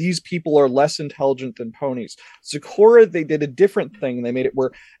these people are less intelligent than ponies. Zecora, they did a different thing. They made it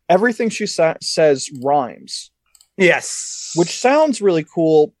where everything she says rhymes. Yes, which sounds really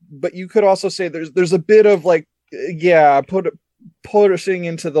cool, but you could also say there's a bit of like pushing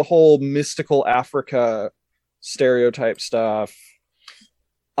into the whole mystical Africa stereotype stuff.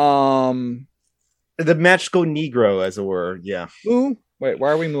 The magical Negro, as it were. Yeah. Ooh, wait, why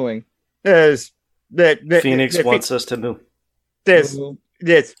are we mooing? Phoenix wants us to moo. This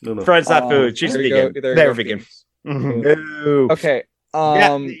friends not food. She's vegan. They're vegan. Mm-hmm. Okay.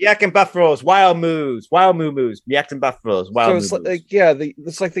 Yak and buffaloes, wild moos, yak and buffaloes, wild so it's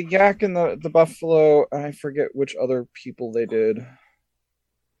it's like the yak and the buffalo. I forget which other people they did,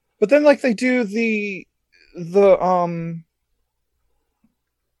 but then like they do the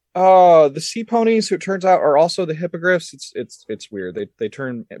sea ponies, who it turns out are also the hippogriffs. It's weird. They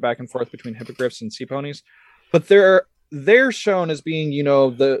turn back and forth between hippogriffs and sea ponies, but they're shown as being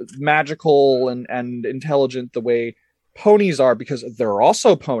the magical and intelligent the way ponies are, because they're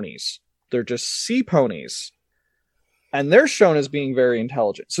also ponies. They're just sea ponies, and they're shown as being very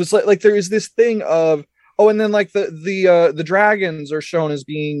intelligent. So it's like there is this thing of and then like the dragons are shown as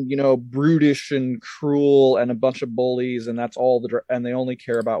being brutish and cruel and a bunch of bullies, and that's all and they only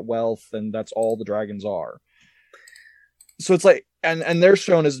care about wealth, and that's all the dragons are. So it's like and they're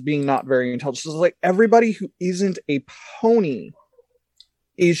shown as being not very intelligent. So it's like everybody who isn't a pony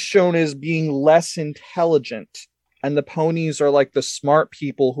is shown as being less intelligent. And the ponies are like the smart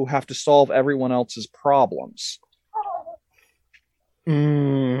people who have to solve everyone else's problems.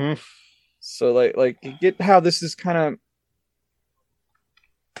 Mm-hmm. So like you get how this is kind of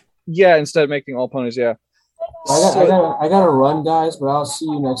instead of making all ponies, I gotta run, guys, but I'll see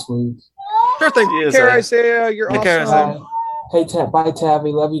you next week. Sure thing. Isaiah, you're awesome. Hey, bye,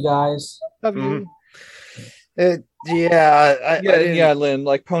 Tabby. Love you guys. Love you. Lynn,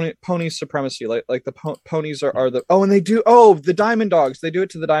 like pony supremacy, like the ponies are the and they do the Diamond Dogs, they do it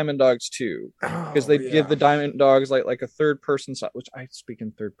to the Diamond Dogs too, because they give the Diamond Dogs like a third person side, which I speak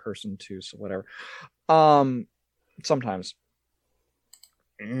in third person too, so whatever. Sometimes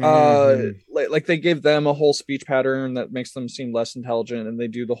Like they give them a whole speech pattern that makes them seem less intelligent, and they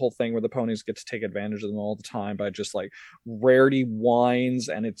do the whole thing where the ponies get to take advantage of them all the time by just like Rarity whines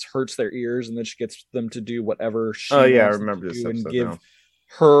and it hurts their ears, and then she gets them to do whatever she I wants them remember to this do and episode give now.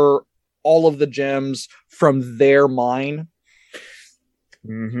 her all of the gems from their mine.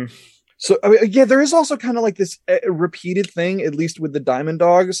 So I mean, yeah, there is also kind of like this repeated thing, at least with the Diamond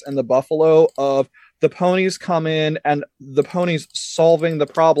Dogs and the Buffalo, of the ponies come in and the ponies solving the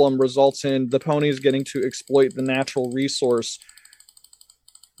problem results in the ponies getting to exploit the natural resource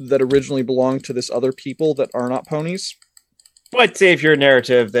that originally belonged to this other people that are not ponies. White savior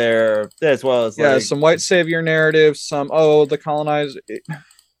narrative there, as well as some white savior narrative, some the colonized.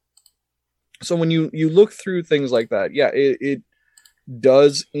 So when you look through things like that, yeah, it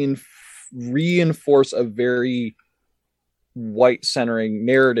does reinforce a very white centering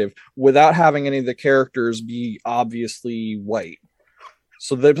narrative without having any of the characters be obviously white.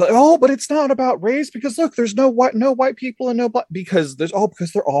 So they're like, but it's not about race because look, there's no white people and no black, because they're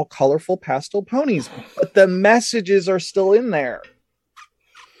all colorful pastel ponies, but the messages are still in there.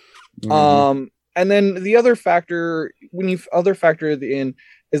 And then the other factor, in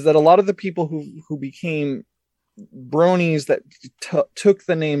is that a lot of the people who became bronies that took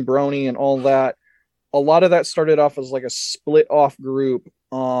the name Brony and all that, a lot of that started off as like a split off group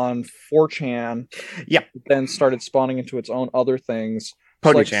on 4chan. Yeah. Then started spawning into its own other things.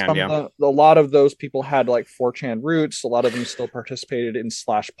 PonyChan, a lot of those people had like 4chan roots. A lot of them still participated in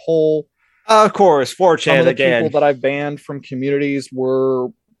 /poll. Of course, 4chan Some of the again. people that I've banned from communities were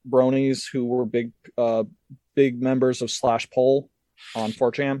bronies who were big members of /poll on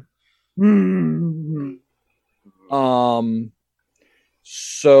 4chan.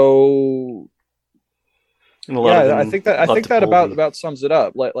 So I think that about sums it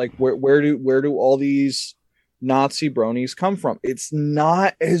up. Like where do all these Nazi bronies come from? It's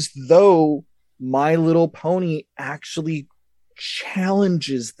not as though My Little Pony actually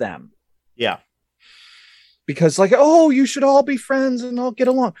challenges them. Yeah. Because like, you should all be friends and all get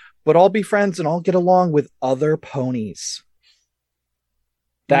along. But all be friends and all get along with other ponies.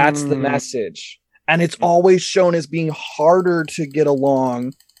 That's the message. And it's always shown as being harder to get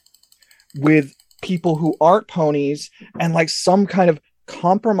along with people who aren't ponies, and like some kind of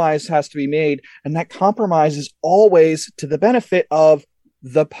compromise has to be made, and that compromise is always to the benefit of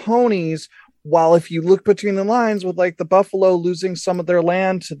the ponies. While if you look between the lines with like the buffalo losing some of their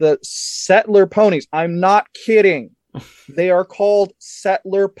land to the settler ponies, I'm not kidding. They are called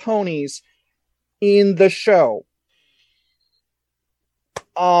settler ponies in the show.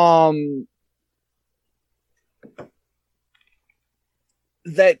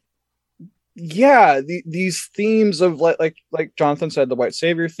 These themes of like Jonathan said, the white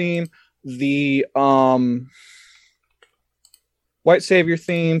savior theme, the white savior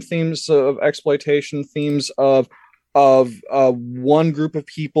themes of exploitation, themes of one group of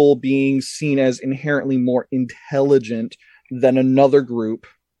people being seen as inherently more intelligent than another group.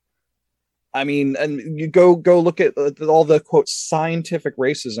 I mean, and you go look at all the quote scientific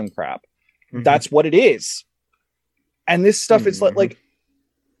racism crap. Mm-hmm. That's what it is. And this stuff is like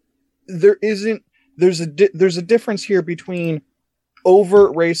there's a difference here between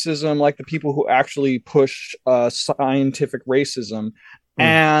overt racism, like the people who actually push scientific racism,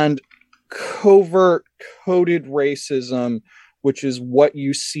 and covert coded racism, which is what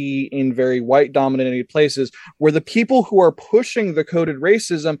you see in very white dominated places, where the people who are pushing the coded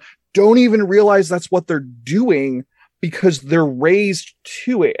racism don't even realize that's what they're doing because they're raised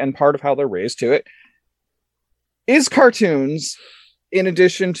to it. And part of how they're raised to it is cartoons. In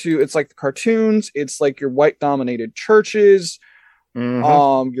addition to, it's like the cartoons, it's like your white dominated churches,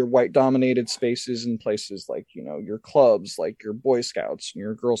 your white dominated spaces and places like, you know, your clubs, like your Boy Scouts and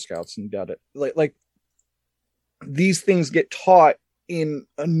your Girl Scouts, and got it. Like these things get taught in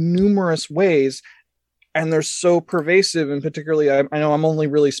numerous ways, and they're so pervasive. And particularly, I know I'm only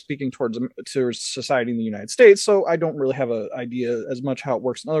really speaking towards society in the United States, so I don't really have an idea as much how it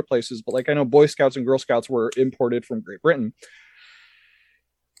works in other places. But like, I know Boy Scouts and Girl Scouts were imported from Great Britain.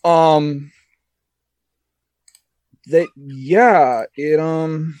 There's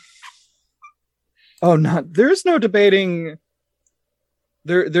no debating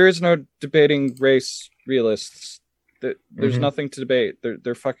race realists. There's nothing to debate.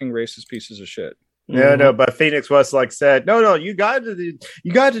 They're fucking racist pieces of shit. No, but Phoenix West said, no, you got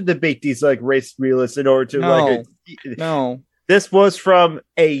to debate these like race realists in order to no. This was from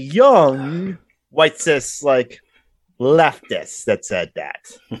a young white cis leftist that said that.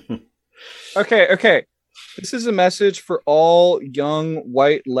 Okay. This is a message for all young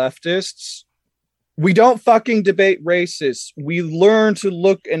white leftists. We don't fucking debate racists. We learn to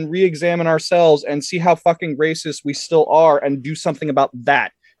look and re-examine ourselves and see how fucking racist we still are and do something about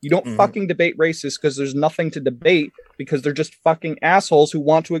that. You don't fucking debate racists because there's nothing to debate because they're just fucking assholes who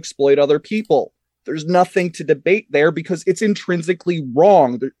want to exploit other people. There's nothing to debate there because it's intrinsically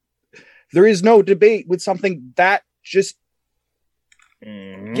wrong. There is no debate with something that just...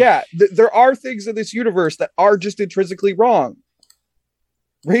 Yeah, there are things in this universe that are just intrinsically wrong.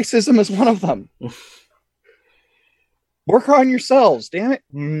 Racism is one of them. Work on yourselves, damn it.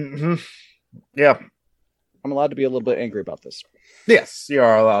 Yeah. I'm allowed to be a little bit angry about this. Yes, you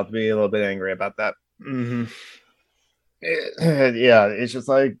are allowed to be a little bit angry about that. Yeah, it's just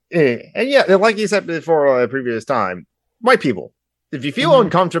like, and yeah, like you said before, previous time, white people, if you feel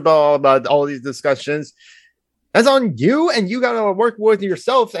uncomfortable about all these discussions, that's on you, and you gotta work with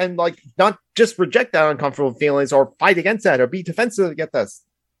yourself and like not just reject that uncomfortable feelings or fight against that or be defensive against this.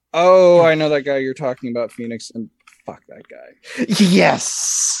 Oh, I know that guy you're talking about, Phoenix, and fuck that guy.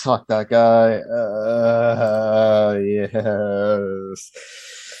 Yes, fuck that guy. Yes.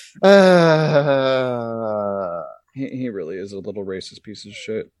 He really is a little racist piece of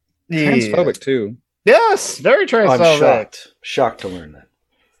shit. Yeah. Transphobic too. Yes, very transphobic. I'm shocked to learn that.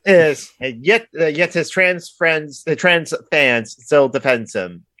 Yes, and yet his trans friends, the trans fans, still defends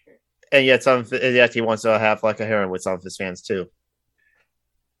him, and yet he wants to have like a heroin with some of his fans too.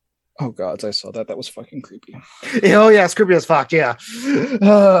 Oh god, I saw that. That was fucking creepy. Oh yeah, it's creepy as fuck. Yeah,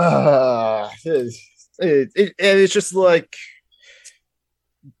 it's just like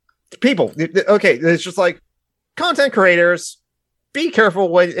people. Okay, it's just like content creators. Be careful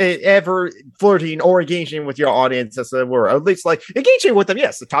when ever flirting or engaging with your audience, as it were. At least, like engaging with them,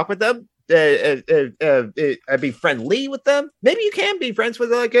 yes, to talk with them, be friendly with them. Maybe you can be friends with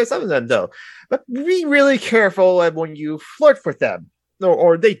like some of them, though. But be really careful when you flirt with them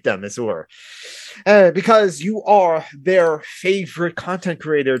or date them, as it were, because you are their favorite content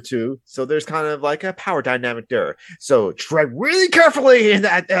creator too. So there's kind of like a power dynamic there. So tread really carefully in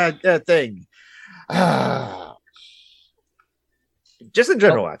that thing. Just in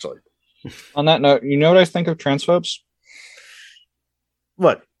general, actually. On that note, you know what I think of transphobes?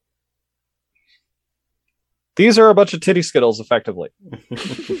 What? These are a bunch of titty skittles, effectively.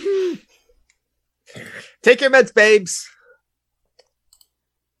 Take your meds, babes.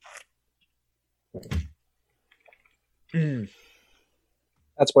 That's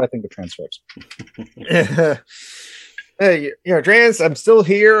what I think of transphobes. Hey, you're trans. I'm still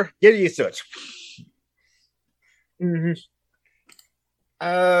here. Get used to it.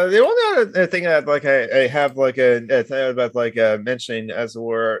 The only other thing that like I have like a thing about like mentioning, as it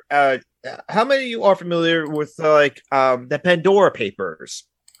were, how many of you are familiar with like the Pandora Papers?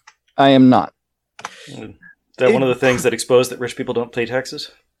 I am not. Is that one of the things that exposed that rich people don't pay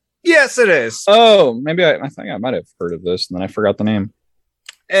taxes? Yes, it is. Oh, maybe I think I might have heard of this, and then I forgot the name.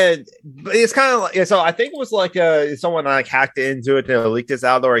 And it's kind of like, so I think it was like someone like hacked into it and leaked this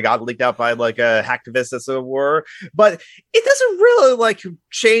out, or it got leaked out by like a hacktivist, as it were. But it doesn't really like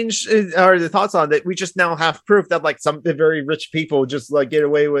change our the thoughts on that. We just now have proof that like some very rich people just like get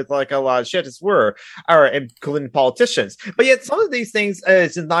away with like a lot of shit, as it were, or including politicians. But yet some of these things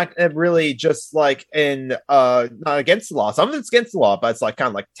is not really just like in not against the law. Some of it's against the law, but it's like kind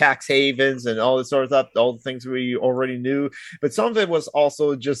of like tax havens and all this sort of stuff, all the things we already knew. But some of it was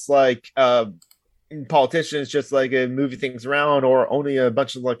also just like politicians just like moving things around or owning a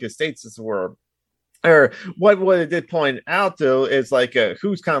bunch of like estates, as it were. Or what it did point out though is like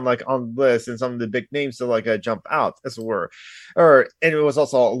who's kind of like on the list and some of the big names to like jump out, as it were. And it was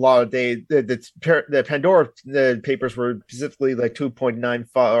also a lot of the Pandora Papers were specifically like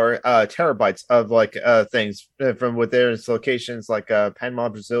 2.94 terabytes of like things from with their locations like Panama,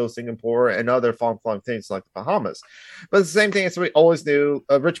 Brazil, Singapore, and other far-flung things like the Bahamas. But the same thing as we always knew,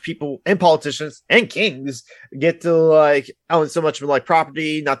 rich people and politicians and kings get to like own so much of like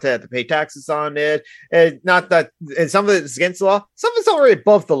property, not to have to pay taxes on it. And not that, and some of it's against the law, some of it's already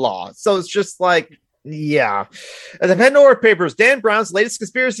above the law. So it's just like, yeah. The Pandora Papers, Dan Brown's latest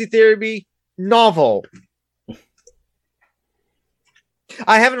conspiracy theory novel.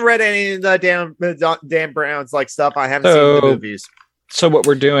 I haven't read any of the Dan Brown's like stuff. I haven't seen the movies. So what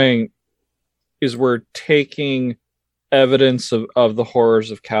we're doing is we're taking evidence of the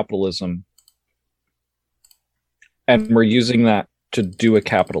horrors of capitalism, and we're using that to do a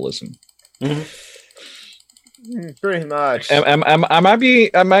capitalism. Pretty much. Am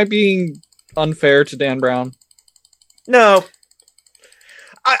I being unfair to Dan Brown? No.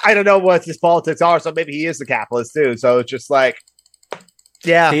 I don't know what his politics are, so maybe he is a capitalist too. So it's just like,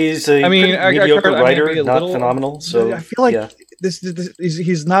 yeah. He's a mediocre writer, not phenomenal. So I feel like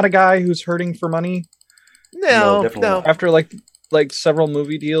he's not a guy who's hurting for money. No, definitely no. not. After like several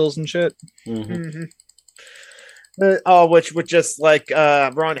movie deals and shit. Mhm. Which would just like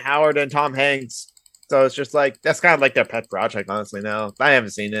Ron Howard and Tom Hanks. So it's just like that's kind of like their pet project, honestly. Now I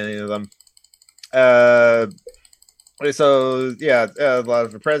haven't seen any of them. So yeah, a lot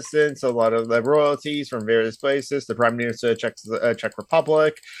of the presidents, a lot of the royalties from various places. The Prime Minister of Czech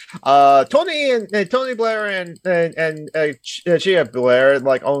Republic, Tony Blair and Chia Blair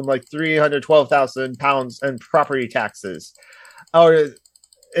like own like £312,000 in property taxes.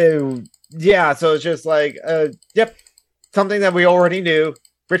 Yeah, so it's just like yep, something that we already knew.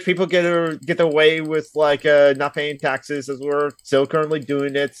 Rich people get away with like not paying taxes, as we're still currently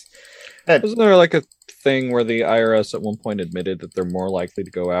doing it. Wasn't there like a thing where the IRS at one point admitted that they're more likely to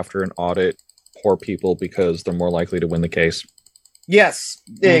go after and audit poor people because they're more likely to win the case? Yes,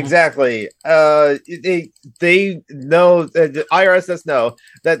 exactly. They know, the IRS does know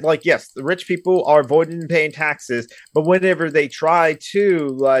that, like, yes, the rich people are avoiding paying taxes, but whenever they try to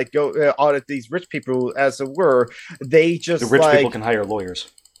like go audit these rich people, as it were, they just The rich people can hire lawyers.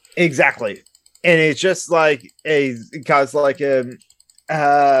 Exactly, and it's just like because like a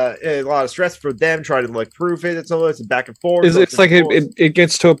lot of stress for them trying to like prove it. It's always back and forth. It's like it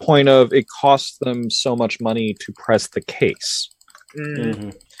gets to a point of it costs them so much money to press the case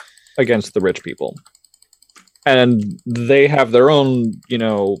against the rich people, and they have their own,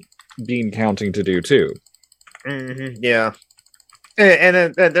 bean counting to do too. Yeah.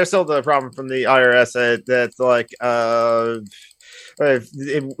 And there's still the problem from the IRS that's like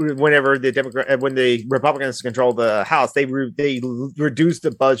whenever when the Republicans control the House, they reduce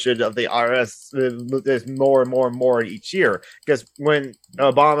the budget of the IRS more and more and more each year. Because when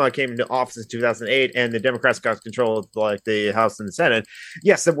Obama came into office in 2008 and the Democrats got control of like the House and the Senate,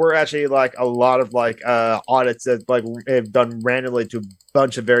 yes, there were actually like a lot of like audits that like have done randomly to a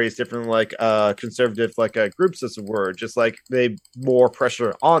bunch of various different like conservative like groups, as it were, just like they more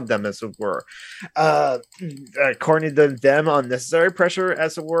pressure on them, as it were. According to them, unnecessary pressure,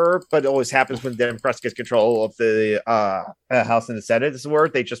 as it were, but it always happens when Democrats get control of the House and the Senate, as it were.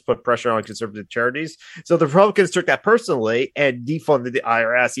 They just put pressure on conservative charities. So the Republicans took that personally and defunded the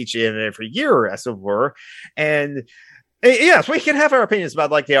IRS each and every year, as it were. And yes, we can have our opinions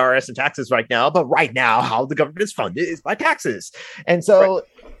about like the IRS and taxes right now, but right now, how the government is funded is by taxes. And so,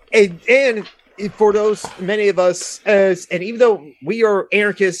 and for those many of us, and even though we are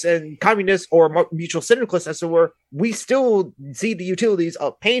anarchists and communists or mutual syndicalists, as it were, we still see the utilities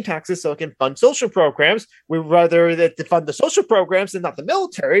of paying taxes so it can fund social programs. We'd rather that to fund the social programs and not the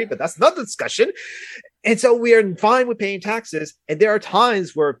military, but that's another discussion. And so we are fine with paying taxes. And there are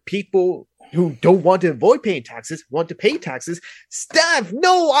times where people who don't want to avoid paying taxes want to pay taxes, have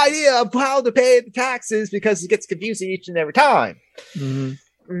no idea of how to pay the taxes because it gets confusing each and every time.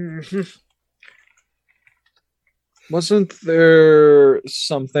 Wasn't there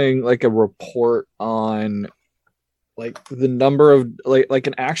something like a report on like the number of like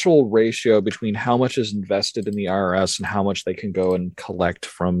an actual ratio between how much is invested in the IRS and how much they can go and collect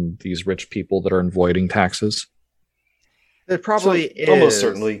from these rich people that are avoiding taxes? It probably is. Almost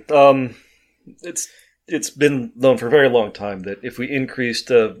certainly. It's been known for a very long time that if we increased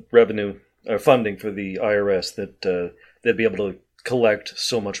revenue or funding for the IRS, that they'd be able to collect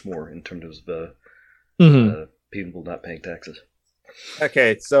so much more in terms of people not paying taxes.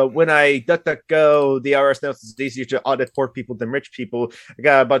 Okay, so when I DuckDuckGo, the IRS knows it's easier to audit poor people than rich people. I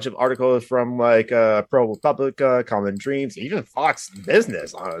got a bunch of articles from like ProPublica, Common Dreams, even Fox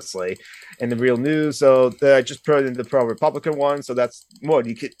Business, honestly, and the Real News. So I just put in the ProRepublica one, so that's what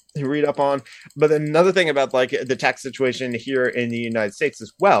you could read up on. But another thing about like the tax situation here in the United States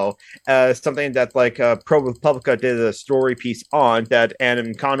as well, something that like ProRepublica did a story piece on that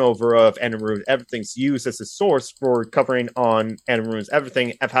Adam Conover of Adam Ruins Everything's used as a source for covering on Adam Ruins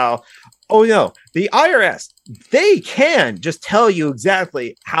Everything of how, oh no, the IRS, they can just tell you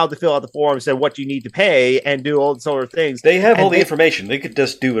exactly how to fill out the forms and what you need to pay and do all the sort of things. They have all the information. They could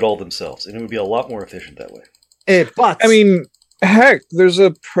just do it all themselves, and it would be a lot more efficient that way. But I mean, heck, there's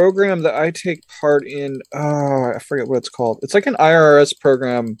a program that I take part in. I forget what it's called. It's like an IRS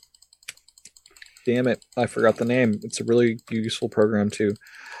program. Damn it, I forgot the name. It's a really useful program too.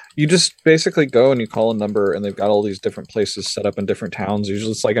 You just basically go and you call a number, and they've got all these different places set up in different towns.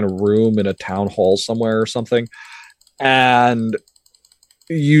 Usually it's like in a room in a town hall somewhere or something. And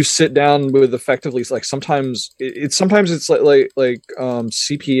you sit down with effectively like sometimes it's like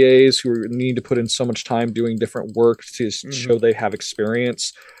CPAs who need to put in so much time doing different work to show they have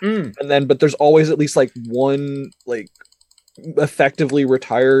experience. And then, but there's always at least like one like effectively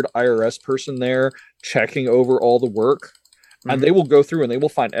retired IRS person there checking over all the work. and they will go through and they will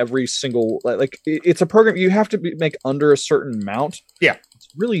find every single it's a program you have to make under a certain amount. Yeah, it's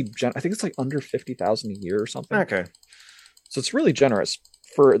really I think it's like under 50,000 a year or something. Okay, so it's really generous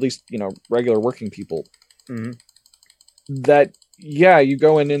for at least regular working people. Mm-hmm. That you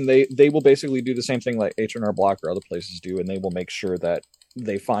go in and they will basically do the same thing like H&R Block or other places do, and they will make sure that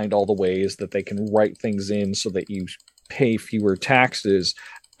they find all the ways that they can write things in so that you pay fewer taxes.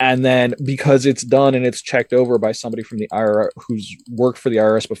 And then because it's done and it's checked over by somebody from the IRS who's worked for the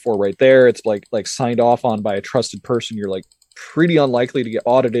IRS before, right there, it's like signed off on by a trusted person. You're like pretty unlikely to get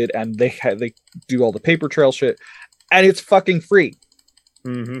audited, and they do all the paper trail shit, and it's fucking free.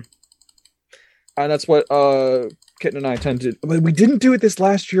 Mm-hmm. And that's what Kitten and I tend to. But we didn't do it this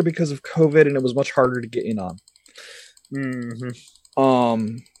last year because of COVID, and it was much harder to get in on.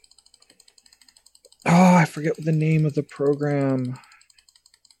 Mm-hmm. I forget what the name of the program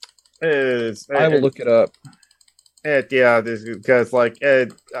is. I will look it up. Because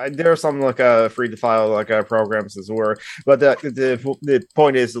there are some free to file programs as well, but the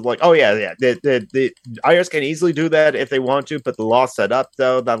point is the IRS can easily do that if they want to, but the law set up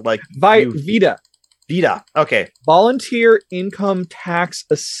though that VITA, okay, Volunteer Income Tax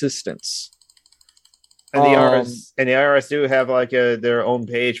Assistance. And the IRS do have their own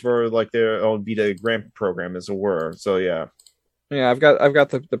page for their own VITA grant program as well. So yeah. Yeah, I've got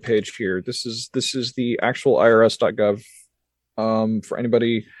the page here. This is the actual IRS.gov. For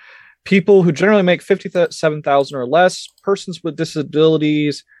anybody, people who generally make 57,000 or less, persons with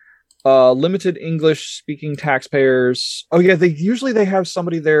disabilities, limited English speaking taxpayers. Oh yeah, they have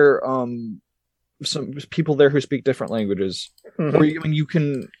somebody there. Some people there who speak different languages, mm-hmm. or you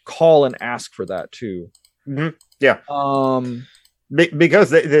can call and ask for that too. Mm-hmm. Yeah.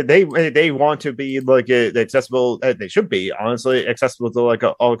 Because they want to be accessible. They should be honestly accessible to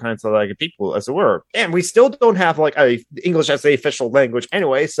all kinds of people as it were. And we still don't have a English as the official language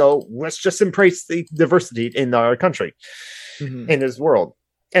anyway. So let's just embrace the diversity in our country, mm-hmm. in this world,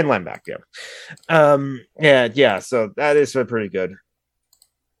 and land back. Yeah. So that is pretty good.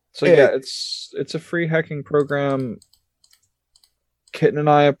 So it's a free hacking program. Kitten and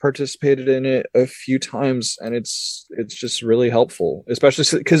I have participated in it a few times, and it's just really helpful,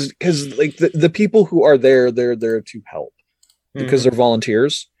 especially because the people who are there, they're there to help because they're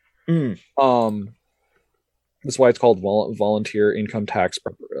volunteers. Mm. That's why it's called Volunteer Income Tax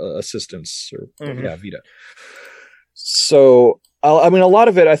Assistance, or VITA. So I mean, a lot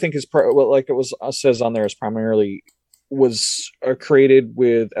of it I think is says on there is primarily was created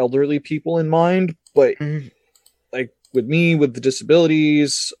with elderly people in mind, but with me, with the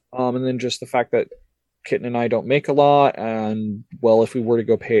disabilities, and then just the fact that Kitten and I don't make a lot, and if we were to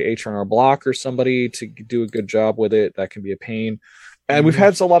go pay H&R Block or somebody to do a good job with it, that can be a pain. And we've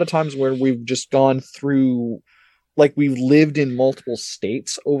had a lot of times where we've just gone through, we've lived in multiple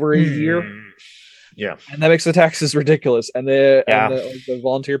states over a year. Yeah, and that makes the taxes ridiculous. And the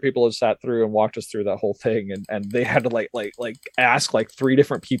volunteer people have sat through and walked us through that whole thing, and they had to ask 3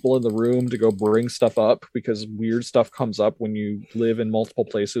 different people in the room to go bring stuff up because weird stuff comes up when you live in multiple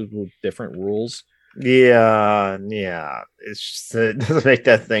places with different rules. Yeah. It's just, it doesn't make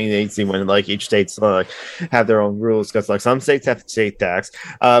that thing easy when each state's have their own rules, because some states have state tax.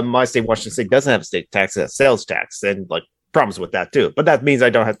 My state, Washington State, doesn't have a state tax; it has sales tax, and problems with that too. But that means I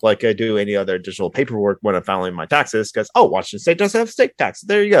don't have to do any other additional paperwork when I'm filing my taxes, because Washington State doesn't have state tax.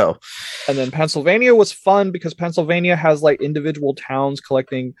 There you go. And then Pennsylvania was fun because Pennsylvania has individual towns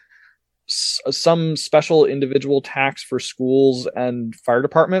collecting some special individual tax for schools and fire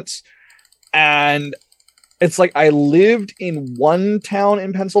departments. And it's I lived in one town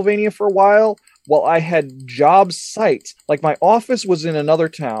in Pennsylvania for a while I had job sites. My office was in another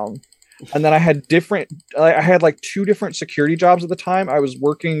town. And then I had 2 different security jobs at the time. I was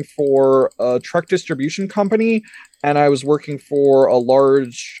working for a truck distribution company, and I was working for a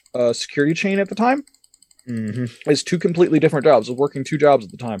large security chain at the time. Mm-hmm. It's 2 completely different jobs. I was working 2 jobs at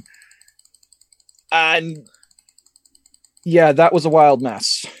the time. And yeah, that was a wild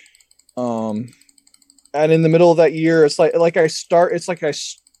mess. And in the middle of that year, it's I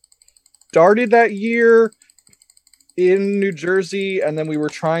started that year in New Jersey, and then we were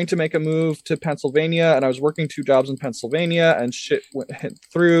trying to make a move to Pennsylvania, and I was working 2 jobs in Pennsylvania, and shit went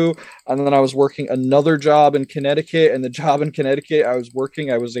through. And then I was working another job in Connecticut, and the job in Connecticut I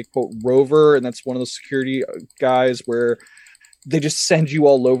was a quote rover, and that's one of the security guys where they just send you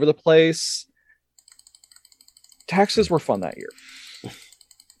all over the place. Taxes were fun that year.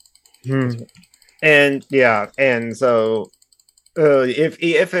 And so if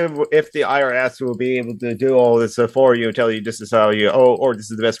the IRS will be able to do all this for you, tell you this is how you or this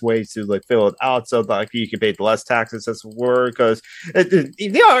is the best way to like fill it out, so like you can pay less taxes as it were. Because the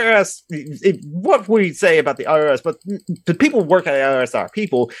IRS, what we say about the IRS, but the people who work at the IRS are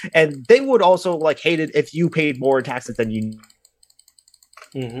people, and they would also like hate it if you paid more in taxes than you.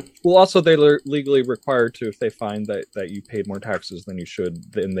 Mm-hmm. Well, also they're legally required to, if they find that you paid more taxes than you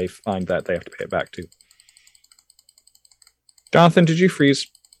should, then they find that they have to pay it back too. Jonathan, did you freeze?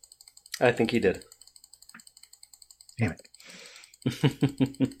 I think he did. Damn it.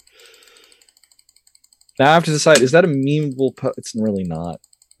 Now I have to decide, is that a memeable post? It's really not.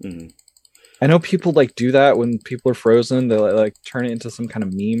 Mm-hmm. I know people like do that when people are frozen. They like turn it into some kind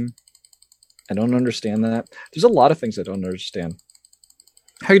of meme. I don't understand that. There's a lot of things I don't understand.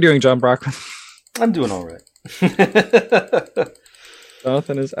 How you doing, John Brockman? I'm doing all right.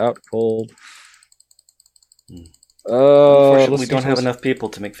 Jonathan is out cold. Unfortunately, we don't have enough people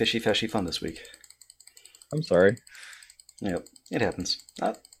to make Fishy Feshy fun this week. I'm sorry. Yep, it happens.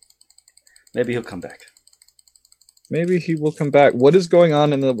 Maybe he'll come back. Maybe he will come back. What is going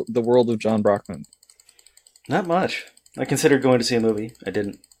on in the world of John Brockman? Not much. I considered going to see a movie. I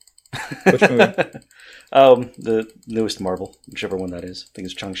didn't. Which movie? The newest Marvel, whichever one that is. I think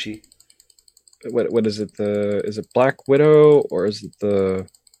it's Shang-Chi. What is it? Is it Black Widow or is it the?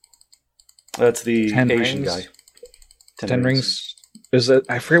 That's the Ten Asian Rings? guy. Ten Rings. Is it?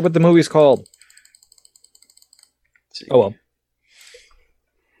 I forget what the movie's called. Oh well.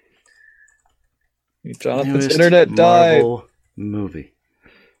 Jonathan's Newest internet Marvel died. Movie.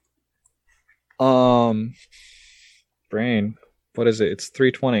 Brain. What is it? It's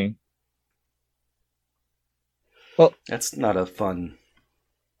 3:20. Well, that's not a fun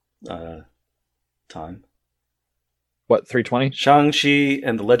time. What, 3:20? Shang-Chi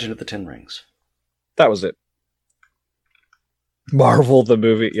and the Legend of the Ten Rings. That was it. Marvel the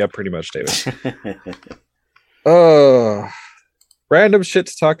movie. Yeah, pretty much, David. Random shit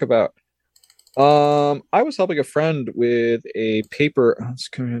to talk about. I was helping a friend with a paper. Let's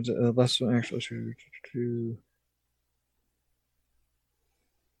come into less actually.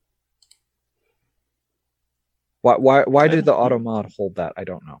 Why did the auto mod hold that? I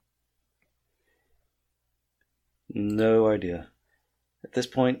don't know. No idea. At this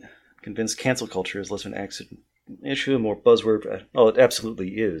point, I'm convinced cancel culture is less of an accident issue and more buzzword. Oh, it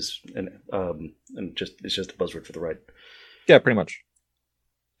absolutely is, and it's just a buzzword for the right. Yeah, pretty much.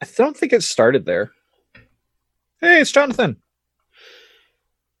 I don't think it started there. Hey, it's Jonathan.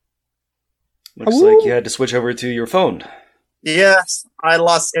 Looks like you had to switch over to your phone. Yes, I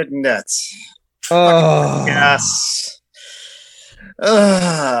lost internet. Oh. Yes.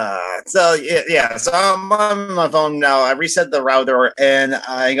 So I'm on my phone now. I reset the router, and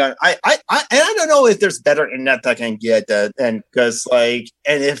I don't know if there's better internet that I can get, and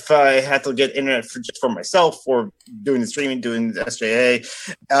if I had to get internet just for myself for doing the streaming, doing the SJA,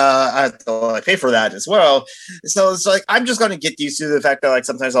 I have to pay for that as well. So it's like I'm just going to get used to the fact that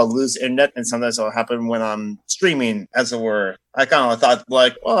sometimes I'll lose internet, and sometimes it'll happen when I'm streaming, as it were. I kind of thought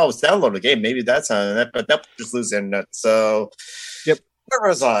I was downloading a game, maybe that's on it, but that just lose internet. So. Yep. Where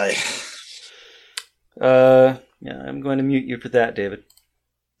was I? Yeah, I'm going to mute you for that, David.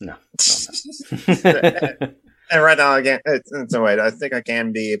 No. And right now, again, it's no way. I think I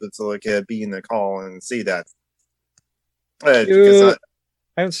can be able to be in the call and see that. I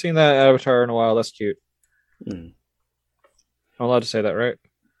haven't seen that avatar in a while. That's cute. Mm. I'm allowed to say that, right?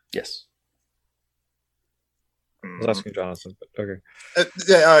 Yes. I was asking Jonathan, but okay.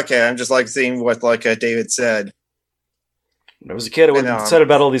 Okay, I'm just seeing what David said. When I was a kid, I would have said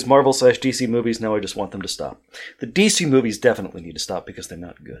about all these Marvel/DC movies. Now I just want them to stop. The DC movies definitely need to stop because they're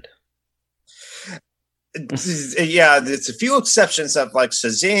not good. Yeah, there's a few exceptions of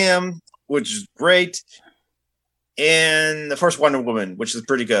Shazam, which is great, and the first Wonder Woman, which is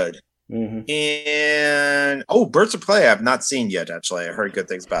pretty good. Mm-hmm. And Birds of Prey I've not seen yet. Actually, I heard good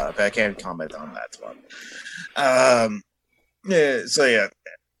things about it, but I can't comment on that one. So yeah.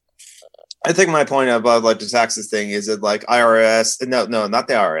 I think my point about the taxes thing is that IRS, no, not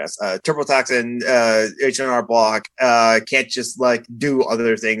the IRS, TurboTax and H&R Block can't just do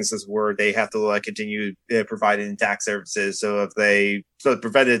other things as where they have to continue providing tax services. So if they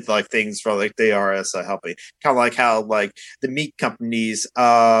prevented things from the IRS helping, kind of like how the meat companies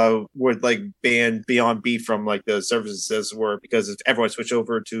would ban Beyond Beef from those services were, because if everyone switched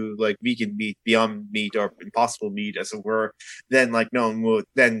over to vegan meat, Beyond Meat, or Impossible Meat as it were, then no one would,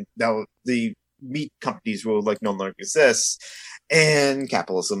 then the meat companies will no longer exist, and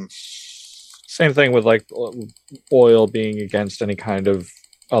capitalism. Same thing with oil being against any kind of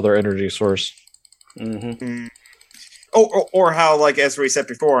other energy source. Mm-hmm. or how, like, as we said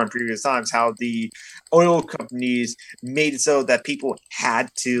before in previous times, how the oil companies made it so that people had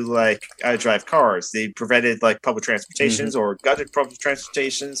to drive cars. They prevented like public transportations or gutted public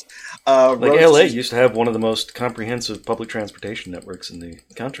transportations. Like LA used to have one of the most comprehensive public transportation networks in the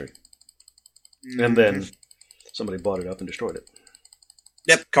country, and then somebody bought it up and destroyed it.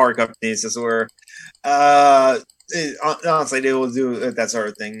 Yep, car companies is where. Honestly, they will do that sort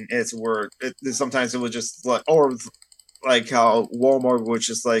of thing. It's where sometimes it was just like how Walmart was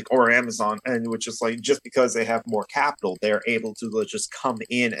just like, or Amazon, and which is like, just because they have more capital, they're able to just come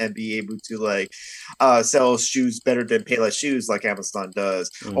in and be able to sell shoes better than Payless Shoes like Amazon does.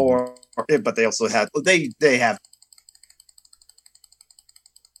 But they also have they have.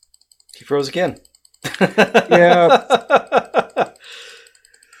 He froze again. Yeah.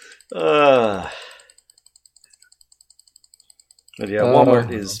 But yeah,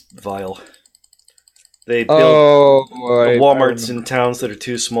 Walmart is vile. They build Walmarts in towns that are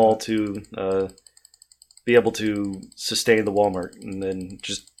too small to be able to sustain the Walmart, and then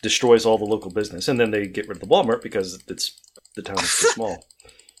just destroys all the local business. And then they get rid of the Walmart because the town is too small.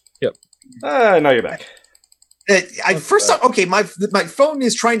 Yep. Now you're back. My phone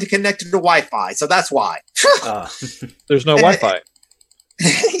is trying to connect to the Wi-Fi, so that's why. There's no Wi-Fi.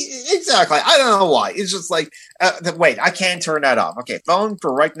 Exactly. I don't know why. It's just like, wait, I can't turn that off. Okay, phone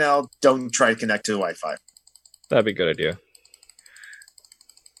for right now, don't try to connect to the Wi-Fi. That'd be a good idea.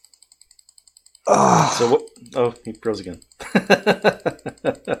 So what? Oh, he froze again.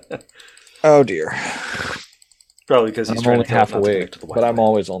 Oh dear. Probably because he's trying to half awake, but I'm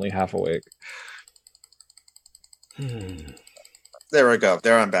always only half awake. There we go.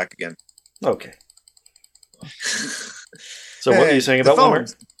 There I'm back again. Okay. So what are you saying about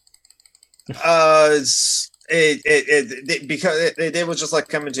Walmart? Because they was just like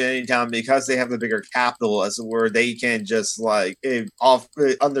coming to any town because they have the bigger capital, as it were. They can just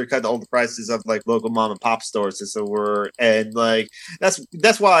undercut all the prices of like local mom and pop stores, as it were, and like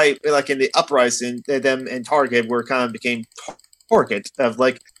that's why like in the uprising, them and Target were kind of became target of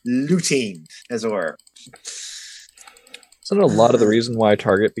like looting, as it were. So a lot of the reason why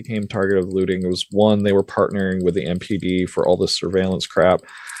Target became target of looting was, one, they were partnering with the MPD for all this surveillance crap,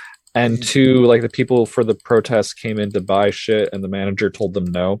 and two, like the people for the protests came in to buy shit, and the manager told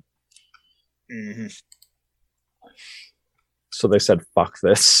them no. So they said, "Fuck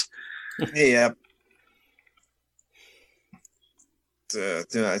this." Yeah.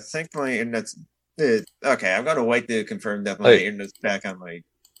 I think my internet's okay. I'm gonna wait to confirm that my internet's back on my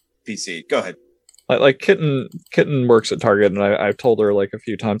PC. Go ahead. Like Kitten works at Target, and I've told her like a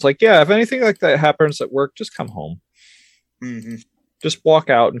few times, like, yeah, if anything like that happens at work, just come home. Just walk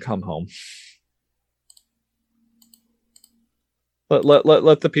out and come home.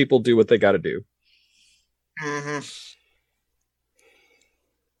 Let the people do what they got to do.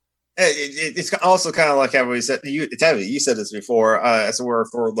 It's also kind of like how we said. You said this before, as it were,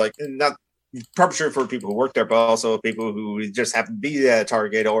 for like not. Probably sure for people who work there, but also people who just happen to be at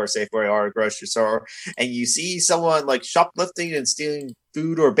Target or Safeway or a grocery store, and you see someone like shoplifting and stealing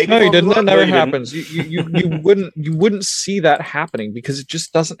food or baby. No, you didn't. That never happens. You wouldn't see that happening because it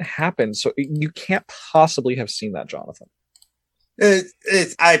just doesn't happen. So you can't possibly have seen that, Jonathan. In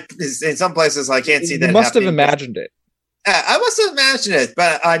some places I can't see that. You must have imagined it. I must have imagined it,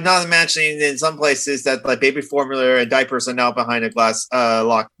 but I'm not imagining in some places that like baby formula and diapers are now behind a glass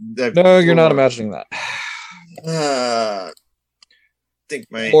lock. No, you're not imagining that. Think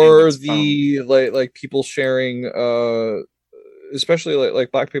my or the like people sharing, especially like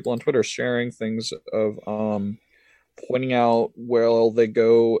black people on Twitter sharing things of pointing out where they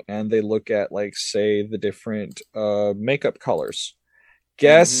go and they look at like say the different makeup colors.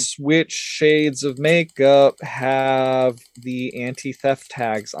 Guess which shades of makeup have the anti-theft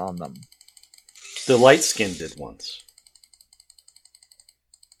tags on them? The light skin did once.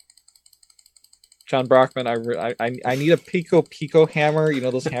 John Brockman, I need a Pico hammer. You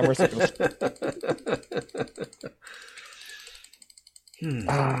know those hammers. I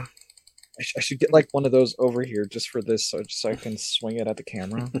should get like one of those over here just for this, so I can swing it at the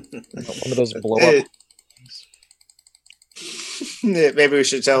camera. One of those blow up. Maybe we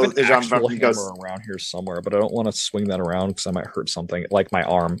should tell John Brockman goes around here somewhere, but I don't want to swing that around because I might hurt something, like my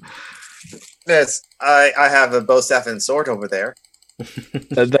arm. Yes, I have a bow staff and sword over there.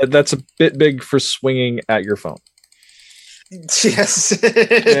 That's a bit big for swinging at your phone. Yes,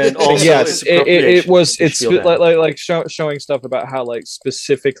 and also yes, it's like showing stuff about how like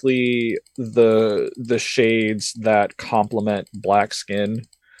specifically the shades that complement black skin,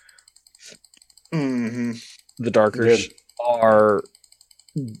 the darker are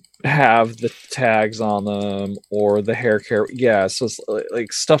have the tags on them or the hair care. Yeah, so it's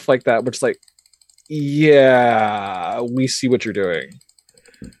like stuff like that, which like, yeah, we see what you're doing.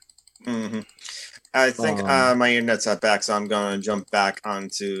 Mm-hmm. I think my internet's back, so I'm going to jump back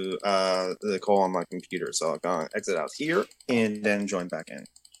onto the call on my computer. So I'm going to exit out here and then join back in.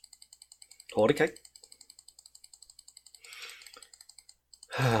 Okay.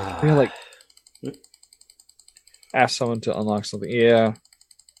 Yeah, like ask someone to unlock something. Yeah.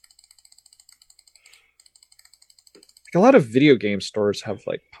 Like, a lot of video game stores have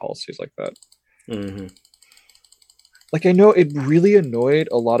like policies like that. Mm-hmm. Like, I know it really annoyed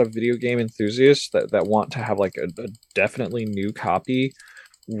a lot of video game enthusiasts that want to have like a definitely new copy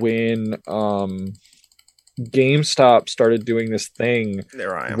when GameStop started doing this thing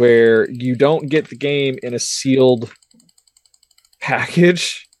where you don't get the game in a sealed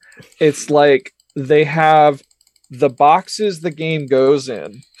package. It's like they have the boxes the game goes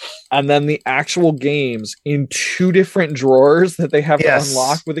in and then the actual games in two different drawers that they have to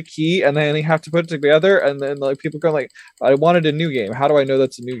unlock with a key, and then they have to put it together, and then like people go like, I wanted a new game. How do I know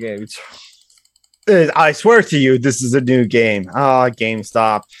that's a new game? I swear to you, this is a new game.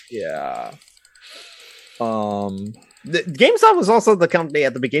 GameStop. Yeah. GameStop was also the company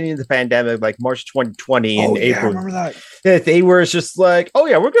at the beginning of the pandemic, like March 2020 in April. I remember that. They were just like, oh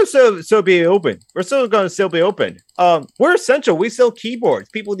yeah, we're going to still be open. We're still going to still be open. We're essential. We sell keyboards.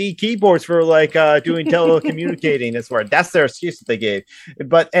 People need keyboards for like doing telecommunicating. That's where that's their excuse that they gave.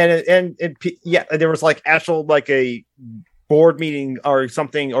 But yeah, there was like actual like a board meeting or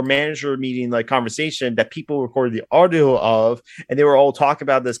something or manager meeting like conversation that people recorded the audio of, and they were all talking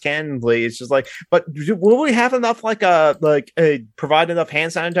about this candidly. It's just like, but will we have enough provide enough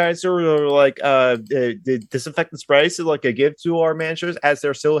hand sanitizer or like the disinfectant sprays to like give to our managers as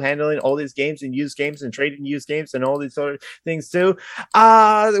they're still handling all these games and used games and trading used games and all these sort of things too?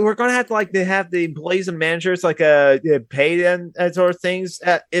 We're gonna have to like they have the employees and managers like pay them sort of things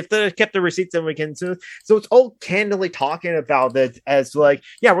if they kept the receipts, then we can. So it's all candidly talking about it as like,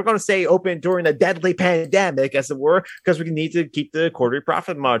 yeah, we're going to stay open during a deadly pandemic, as it were, because we need to keep the quarterly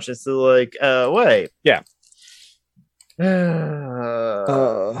profit margins to like way. Yeah.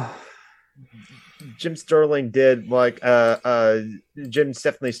 Jim Sterling did like Jim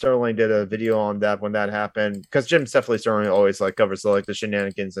Stephanie Sterling did a video on that when that happened, because Jim Stephanie Sterling always like covers like the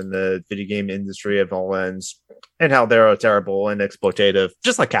shenanigans in the video game industry of all ends and how they're terrible and exploitative,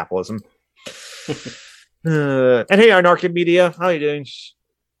 just like capitalism. And hey, Anarchic Media, how you doing?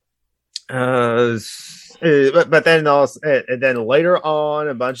 But then also, and then later on,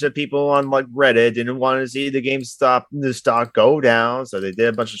 a bunch of people on like Reddit didn't want to see the stock go down, so they did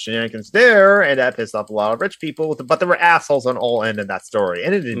a bunch of shenanigans there, and that pissed off a lot of rich people. But there were assholes on all ends in that story,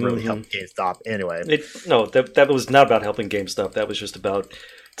 and it didn't really help GameStop anyway. That was not about helping GameStop. That was just about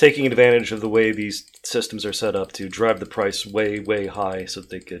taking advantage of the way these systems are set up to drive the price way, way high so that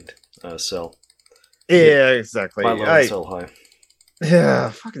they could sell. Yeah, exactly. Buy low and sell high.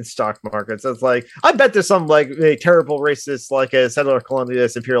 Yeah, fucking stock markets. It's like, I bet there's some like a terrible racist, like a settler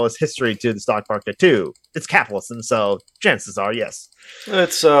colonialist imperialist history to the stock market too. It's capitalism, so chances are yes.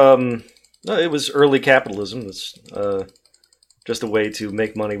 It's it was early capitalism. It's just a way to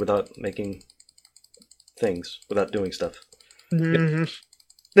make money without making things, without doing stuff. Mm-hmm.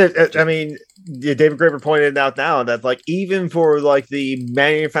 I mean, David Graeber pointed out now that like even for like the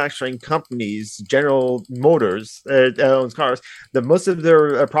manufacturing companies, General Motors that owns cars, that most of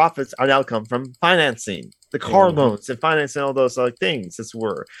their profits are now come from financing, the car loans and financing all those like things as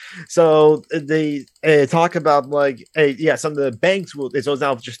were. So they talk about like some of the banks will. It's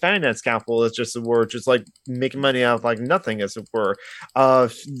now just finance capital. It's just just like making money out of like nothing as it were.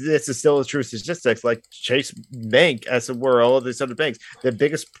 This is still a true statistics. Like Chase Bank as it were, all of these other banks, the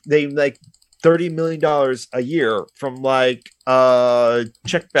biggest they like $30 million a year from like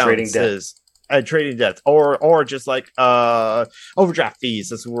check balances. Trading debts or just like overdraft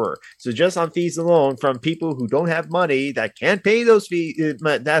fees as it were. So just on fees alone from people who don't have money that can't pay those fees,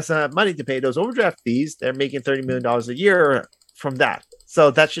 that's not money to pay those overdraft fees, they're making $30 million a year from that.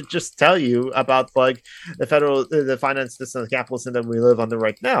 So that should just tell you about like the finance system, the capitalism that we live under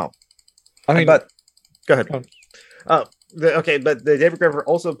right now. I mean, but go ahead. Okay, but the David Graeber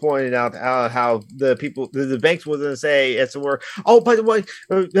also pointed out how the people, the banks were going to say, as it were, oh, by the way,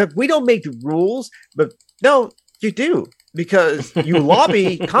 we don't make the rules, but no, you do, because you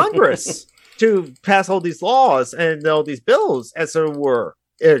lobby Congress to pass all these laws and all these bills, as it were.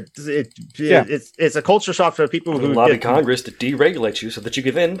 It's a culture shock for people who lobby Congress to deregulate you so that you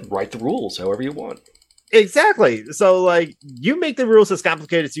can then write the rules however you want. Exactly. So, like, you make the rules as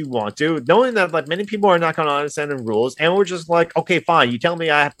complicated as you want to, knowing that like many people are not going to understand the rules, and we're just like, okay, fine. You tell me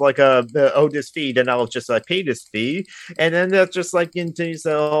I have to like owe this fee, then I'll just like pay this fee, and then that's just like continues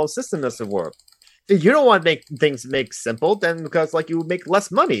the whole system doesn't work. If you don't want to make things make simple, then because like you would make less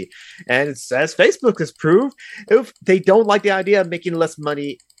money, and as Facebook has proved, if they don't like the idea of making less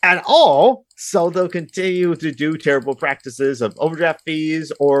money at all, so they'll continue to do terrible practices of overdraft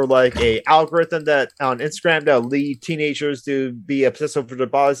fees or like a algorithm that on Instagram that'll lead teenagers to be obsessive with their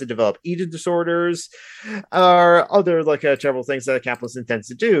bodies and develop eating disorders, or other like terrible things that capitalists intend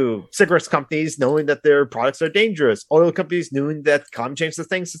to do. Cigarettes companies knowing that their products are dangerous, oil companies knowing that climate change is a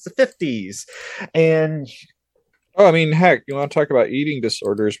thing since the 50s, and Oh, I mean, heck, you want to talk about eating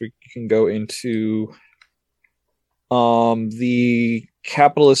disorders? We can go into the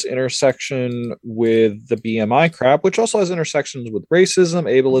capitalist intersection with the BMI crap, which also has intersections with racism,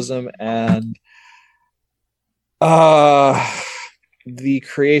 ableism, and the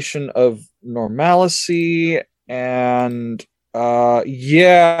creation of normalcy. And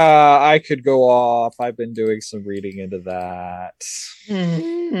yeah, I could go off. I've been doing some reading into that.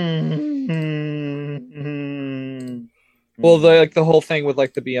 Well, the whole thing with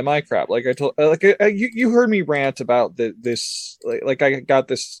like the BMI crap, like I told, you heard me rant about this. Like I got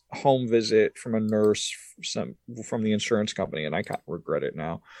this home visit from a nurse from the insurance company, and I kind of regret it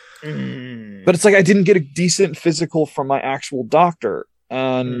now. But it's like I didn't get a decent physical from my actual doctor,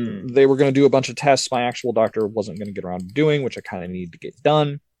 and they were going to do a bunch of tests my actual doctor wasn't going to get around to doing, which I kind of need to get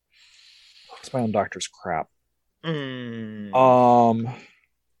done. It's my own doctor's crap.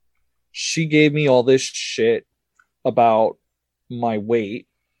 She gave me all this shit about my weight,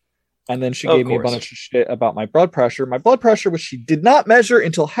 and then she gave me a bunch of shit about my blood pressure, which she did not measure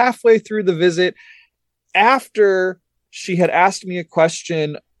until halfway through the visit, after she had asked me a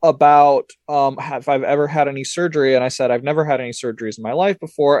question about have I ever had any surgery, and I said I've never had any surgeries in my life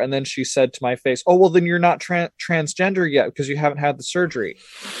before, and then she said to my face, oh well, then you're not transgender yet because you haven't had the surgery.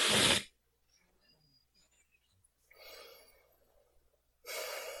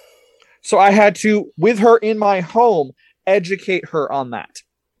 So I had to, with her in my home, educate her on that.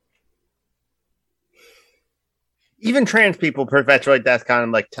 Even trans people perpetuate that kind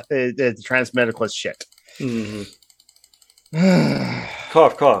of like trans medicalist shit.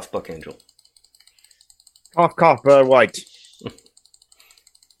 Cough, cough, Buck Angel. Cough, cough, Brother White.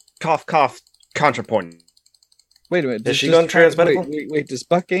 Cough, cough, ContraPoint. Wait a minute. Has she gone trans medical? Wait, does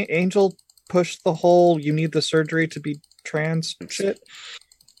Buck Angel push the whole you need the surgery to be trans shit?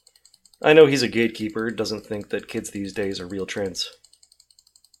 I know he's a gatekeeper, doesn't think that kids these days are real trans.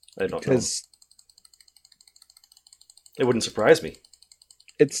 I don't know. It wouldn't surprise me.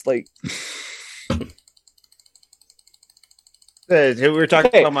 It's like... we were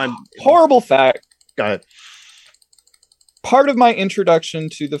talking about my... Horrible fact. Go ahead. Part of my introduction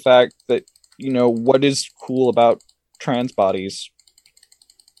to the fact that, you know, what is cool about trans bodies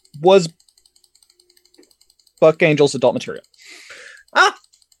was Buck Angel's adult material.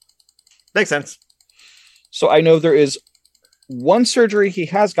 Makes sense. So I know there is one surgery he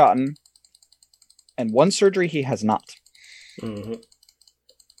has gotten and one surgery he has not.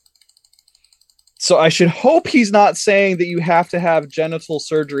 So I should hope he's not saying that you have to have genital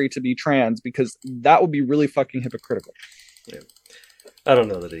surgery to be trans, because that would be really fucking hypocritical. Yeah. I don't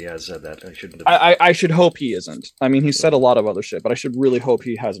know that he has said that. I shouldn't have. I should hope he isn't. I mean, he said a lot of other shit, but I should really hope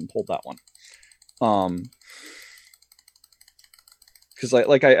he hasn't pulled that one. Because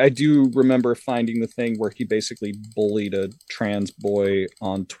I do remember finding the thing where he basically bullied a trans boy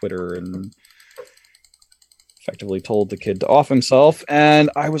on Twitter and effectively told the kid to off himself,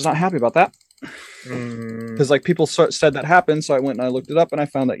 and I was not happy about that. Because like people said that happened, so I went and I looked it up, and I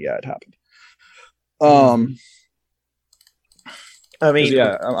found that it happened. I mean,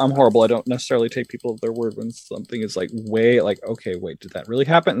 yeah, I'm horrible. I don't necessarily take people at their word when something is like way like, okay, wait, did that really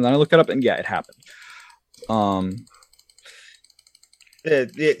happen? And then I look it up, and yeah, it happened. I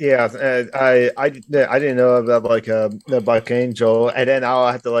didn't know about like the Buck Angel, and then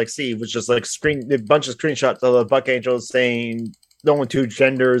I'll have to like see, which just like a bunch of screenshots of the Buck Angel saying no one two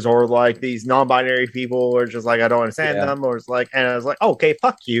genders, or like these non-binary people, or just like I don't understand them, or it's like, and I was like, okay,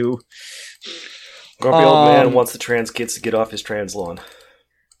 fuck you. Grumpy old man wants the trans kids to get off his trans lawn.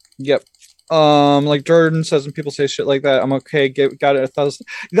 Yep. Like Jordan says, when people say shit like that, I'm okay. Got it 1,000.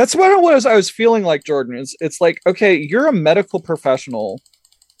 That's what I was feeling like, Jordan. It's like, okay, you're a medical professional,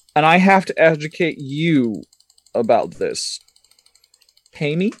 and I have to educate you about this.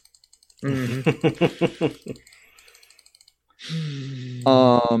 Pay me.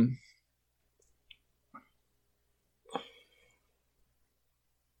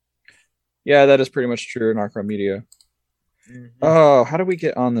 Yeah, that is pretty much true in Arkham Media. Mhm. Oh, how do we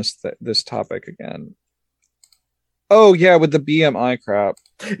get on this topic again? Oh yeah, with the BMI crap.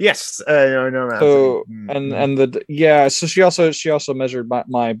 Yes. No. So Mhm. so she also measured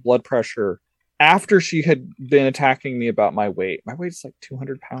my blood pressure after she had been attacking me about my weight. My weight's like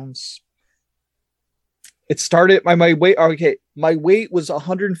 200 pounds. It started my weight. Okay, my weight was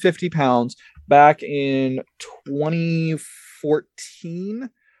 150 pounds back in 2014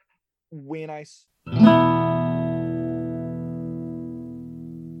 when I.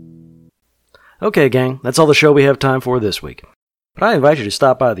 Okay, gang, that's all the show we have time for this week. But I invite you to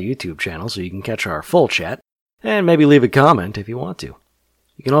stop by the YouTube channel so you can catch our full chat, and maybe leave a comment if you want to.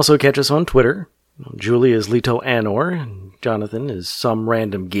 You can also catch us on Twitter. Julie is Lito Anor, and Jonathan is some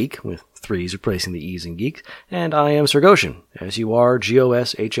random geek, with 3's replacing the E's in geek, and I am Sirgoshan,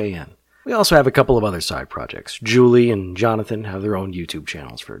 SURGOSHAN. We also have a couple of other side projects. Julie and Jonathan have their own YouTube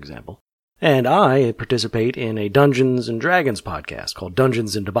channels, for example. And I participate in a Dungeons & Dragons podcast called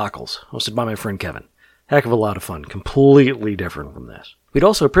Dungeons & Debacles, hosted by my friend Kevin. Heck of a lot of fun, completely different from this. We'd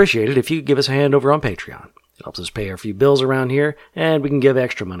also appreciate it if you could give us a hand over on Patreon. It helps us pay our few bills around here, and we can give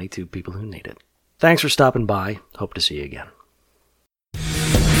extra money to people who need it. Thanks for stopping by. Hope to see you again.